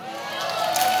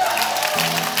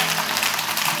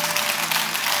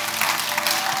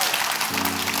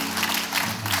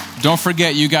 Don't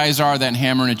forget, you guys are that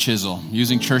hammer and a chisel,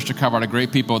 using church to cover out a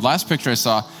great people. The last picture I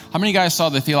saw, how many guys saw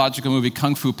the theological movie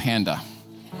Kung Fu Panda?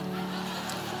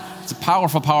 It's a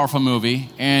powerful, powerful movie.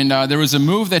 And there was a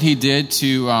move that he did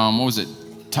to,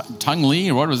 Tung Lee,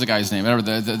 or what was the guy's name?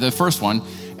 Whatever, the first one.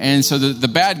 And so the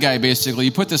bad guy, basically, he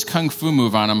put this Kung Fu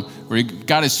move on him where he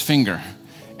got his finger.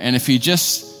 And if he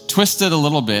just twisted a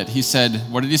little bit, he said,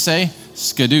 what did he say?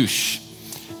 Skadoosh.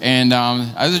 And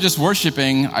as I was just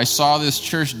worshiping, I saw this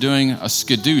church doing a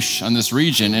skadoosh on this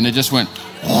region, and it just went,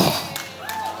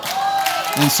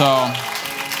 and so,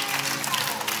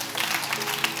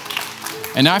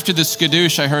 and after the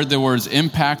skadoosh, I heard the words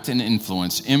impact and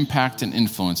influence, impact and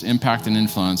influence, impact and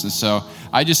influence. And so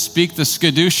I just speak the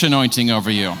skadoosh anointing over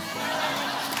you.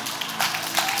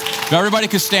 If everybody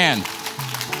could stand.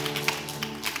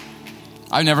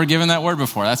 I've never given that word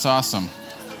before. That's awesome.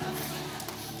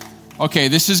 Okay,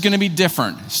 this is going to be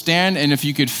different. Stand, and if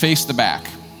you could face the back.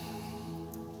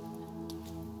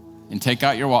 And take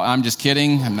out your wallet. I'm just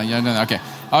kidding. Okay,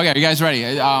 you guys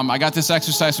ready? I got this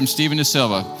exercise from Stephen De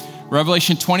Silva.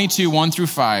 Revelation 22, 1 through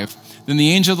 5. Then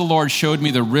the angel of the Lord showed me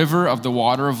the river of the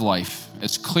water of life,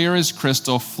 as clear as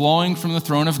crystal, flowing from the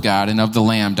throne of God and of the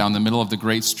Lamb down the middle of the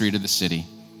great street of the city.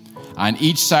 On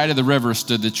each side of the river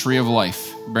stood the tree of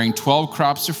life, bearing 12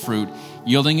 crops of fruit,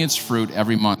 yielding its fruit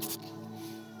every month.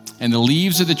 And the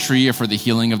leaves of the tree are for the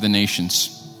healing of the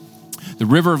nations. The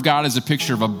river of God is a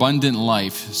picture of abundant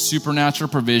life, supernatural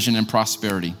provision, and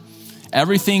prosperity.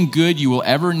 Everything good you will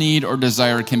ever need or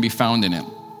desire can be found in it.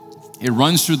 It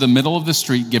runs through the middle of the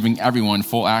street, giving everyone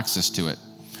full access to it.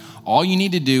 All you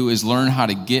need to do is learn how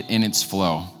to get in its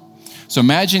flow. So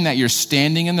imagine that you're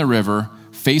standing in the river,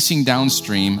 facing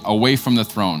downstream, away from the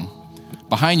throne.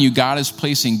 Behind you, God is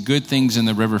placing good things in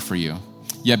the river for you.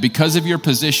 Yet because of your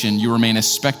position, you remain a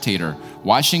spectator,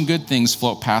 watching good things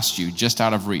float past you, just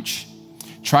out of reach.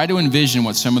 Try to envision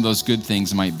what some of those good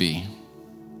things might be.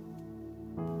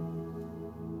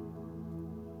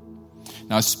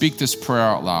 Now speak this prayer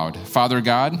out loud. Father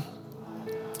God,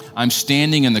 I'm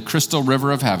standing in the crystal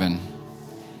river of heaven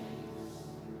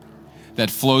that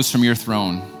flows from your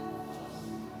throne.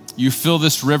 You fill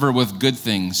this river with good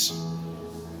things.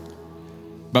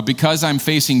 But because I'm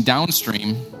facing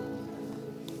downstream,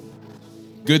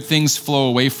 good things flow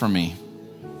away from me.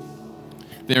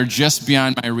 They're just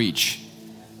beyond my reach.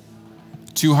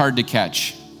 Too hard to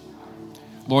catch.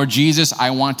 Lord Jesus,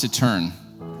 I want to turn.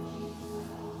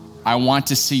 I want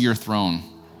to see your throne.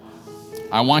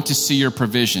 I want to see your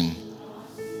provision.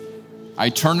 I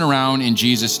turn around in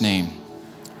Jesus' name.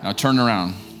 Now turn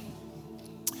around.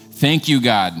 Thank you,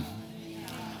 God,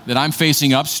 that I'm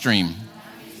facing upstream.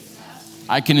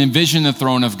 I can envision the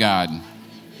throne of God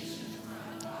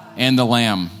and the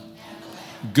Lamb.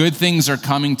 Good things are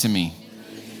coming to me.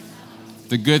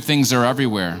 The good things are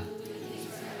everywhere.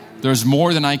 There's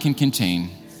more than I can contain.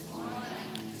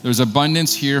 There's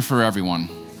abundance here for everyone.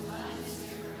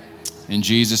 In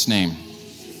Jesus' name.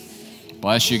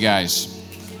 Bless you guys.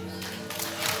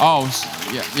 Oh,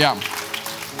 yeah.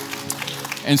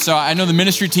 And so I know the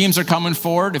ministry teams are coming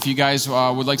forward if you guys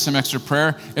would like some extra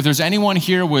prayer. If there's anyone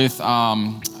here with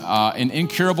an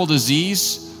incurable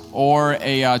disease or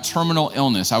a terminal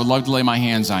illness, I would love to lay my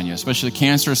hands on you, especially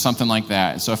cancer or something like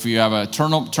that. So if you have a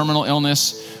terminal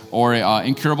illness or an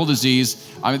incurable disease,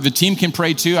 the team can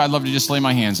pray too. I'd love to just lay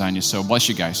my hands on you. So bless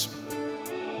you guys.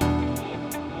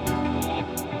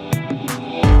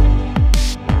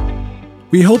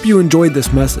 We hope you enjoyed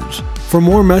this message. For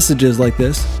more messages like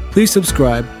this, please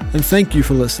subscribe, and thank you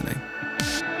for listening.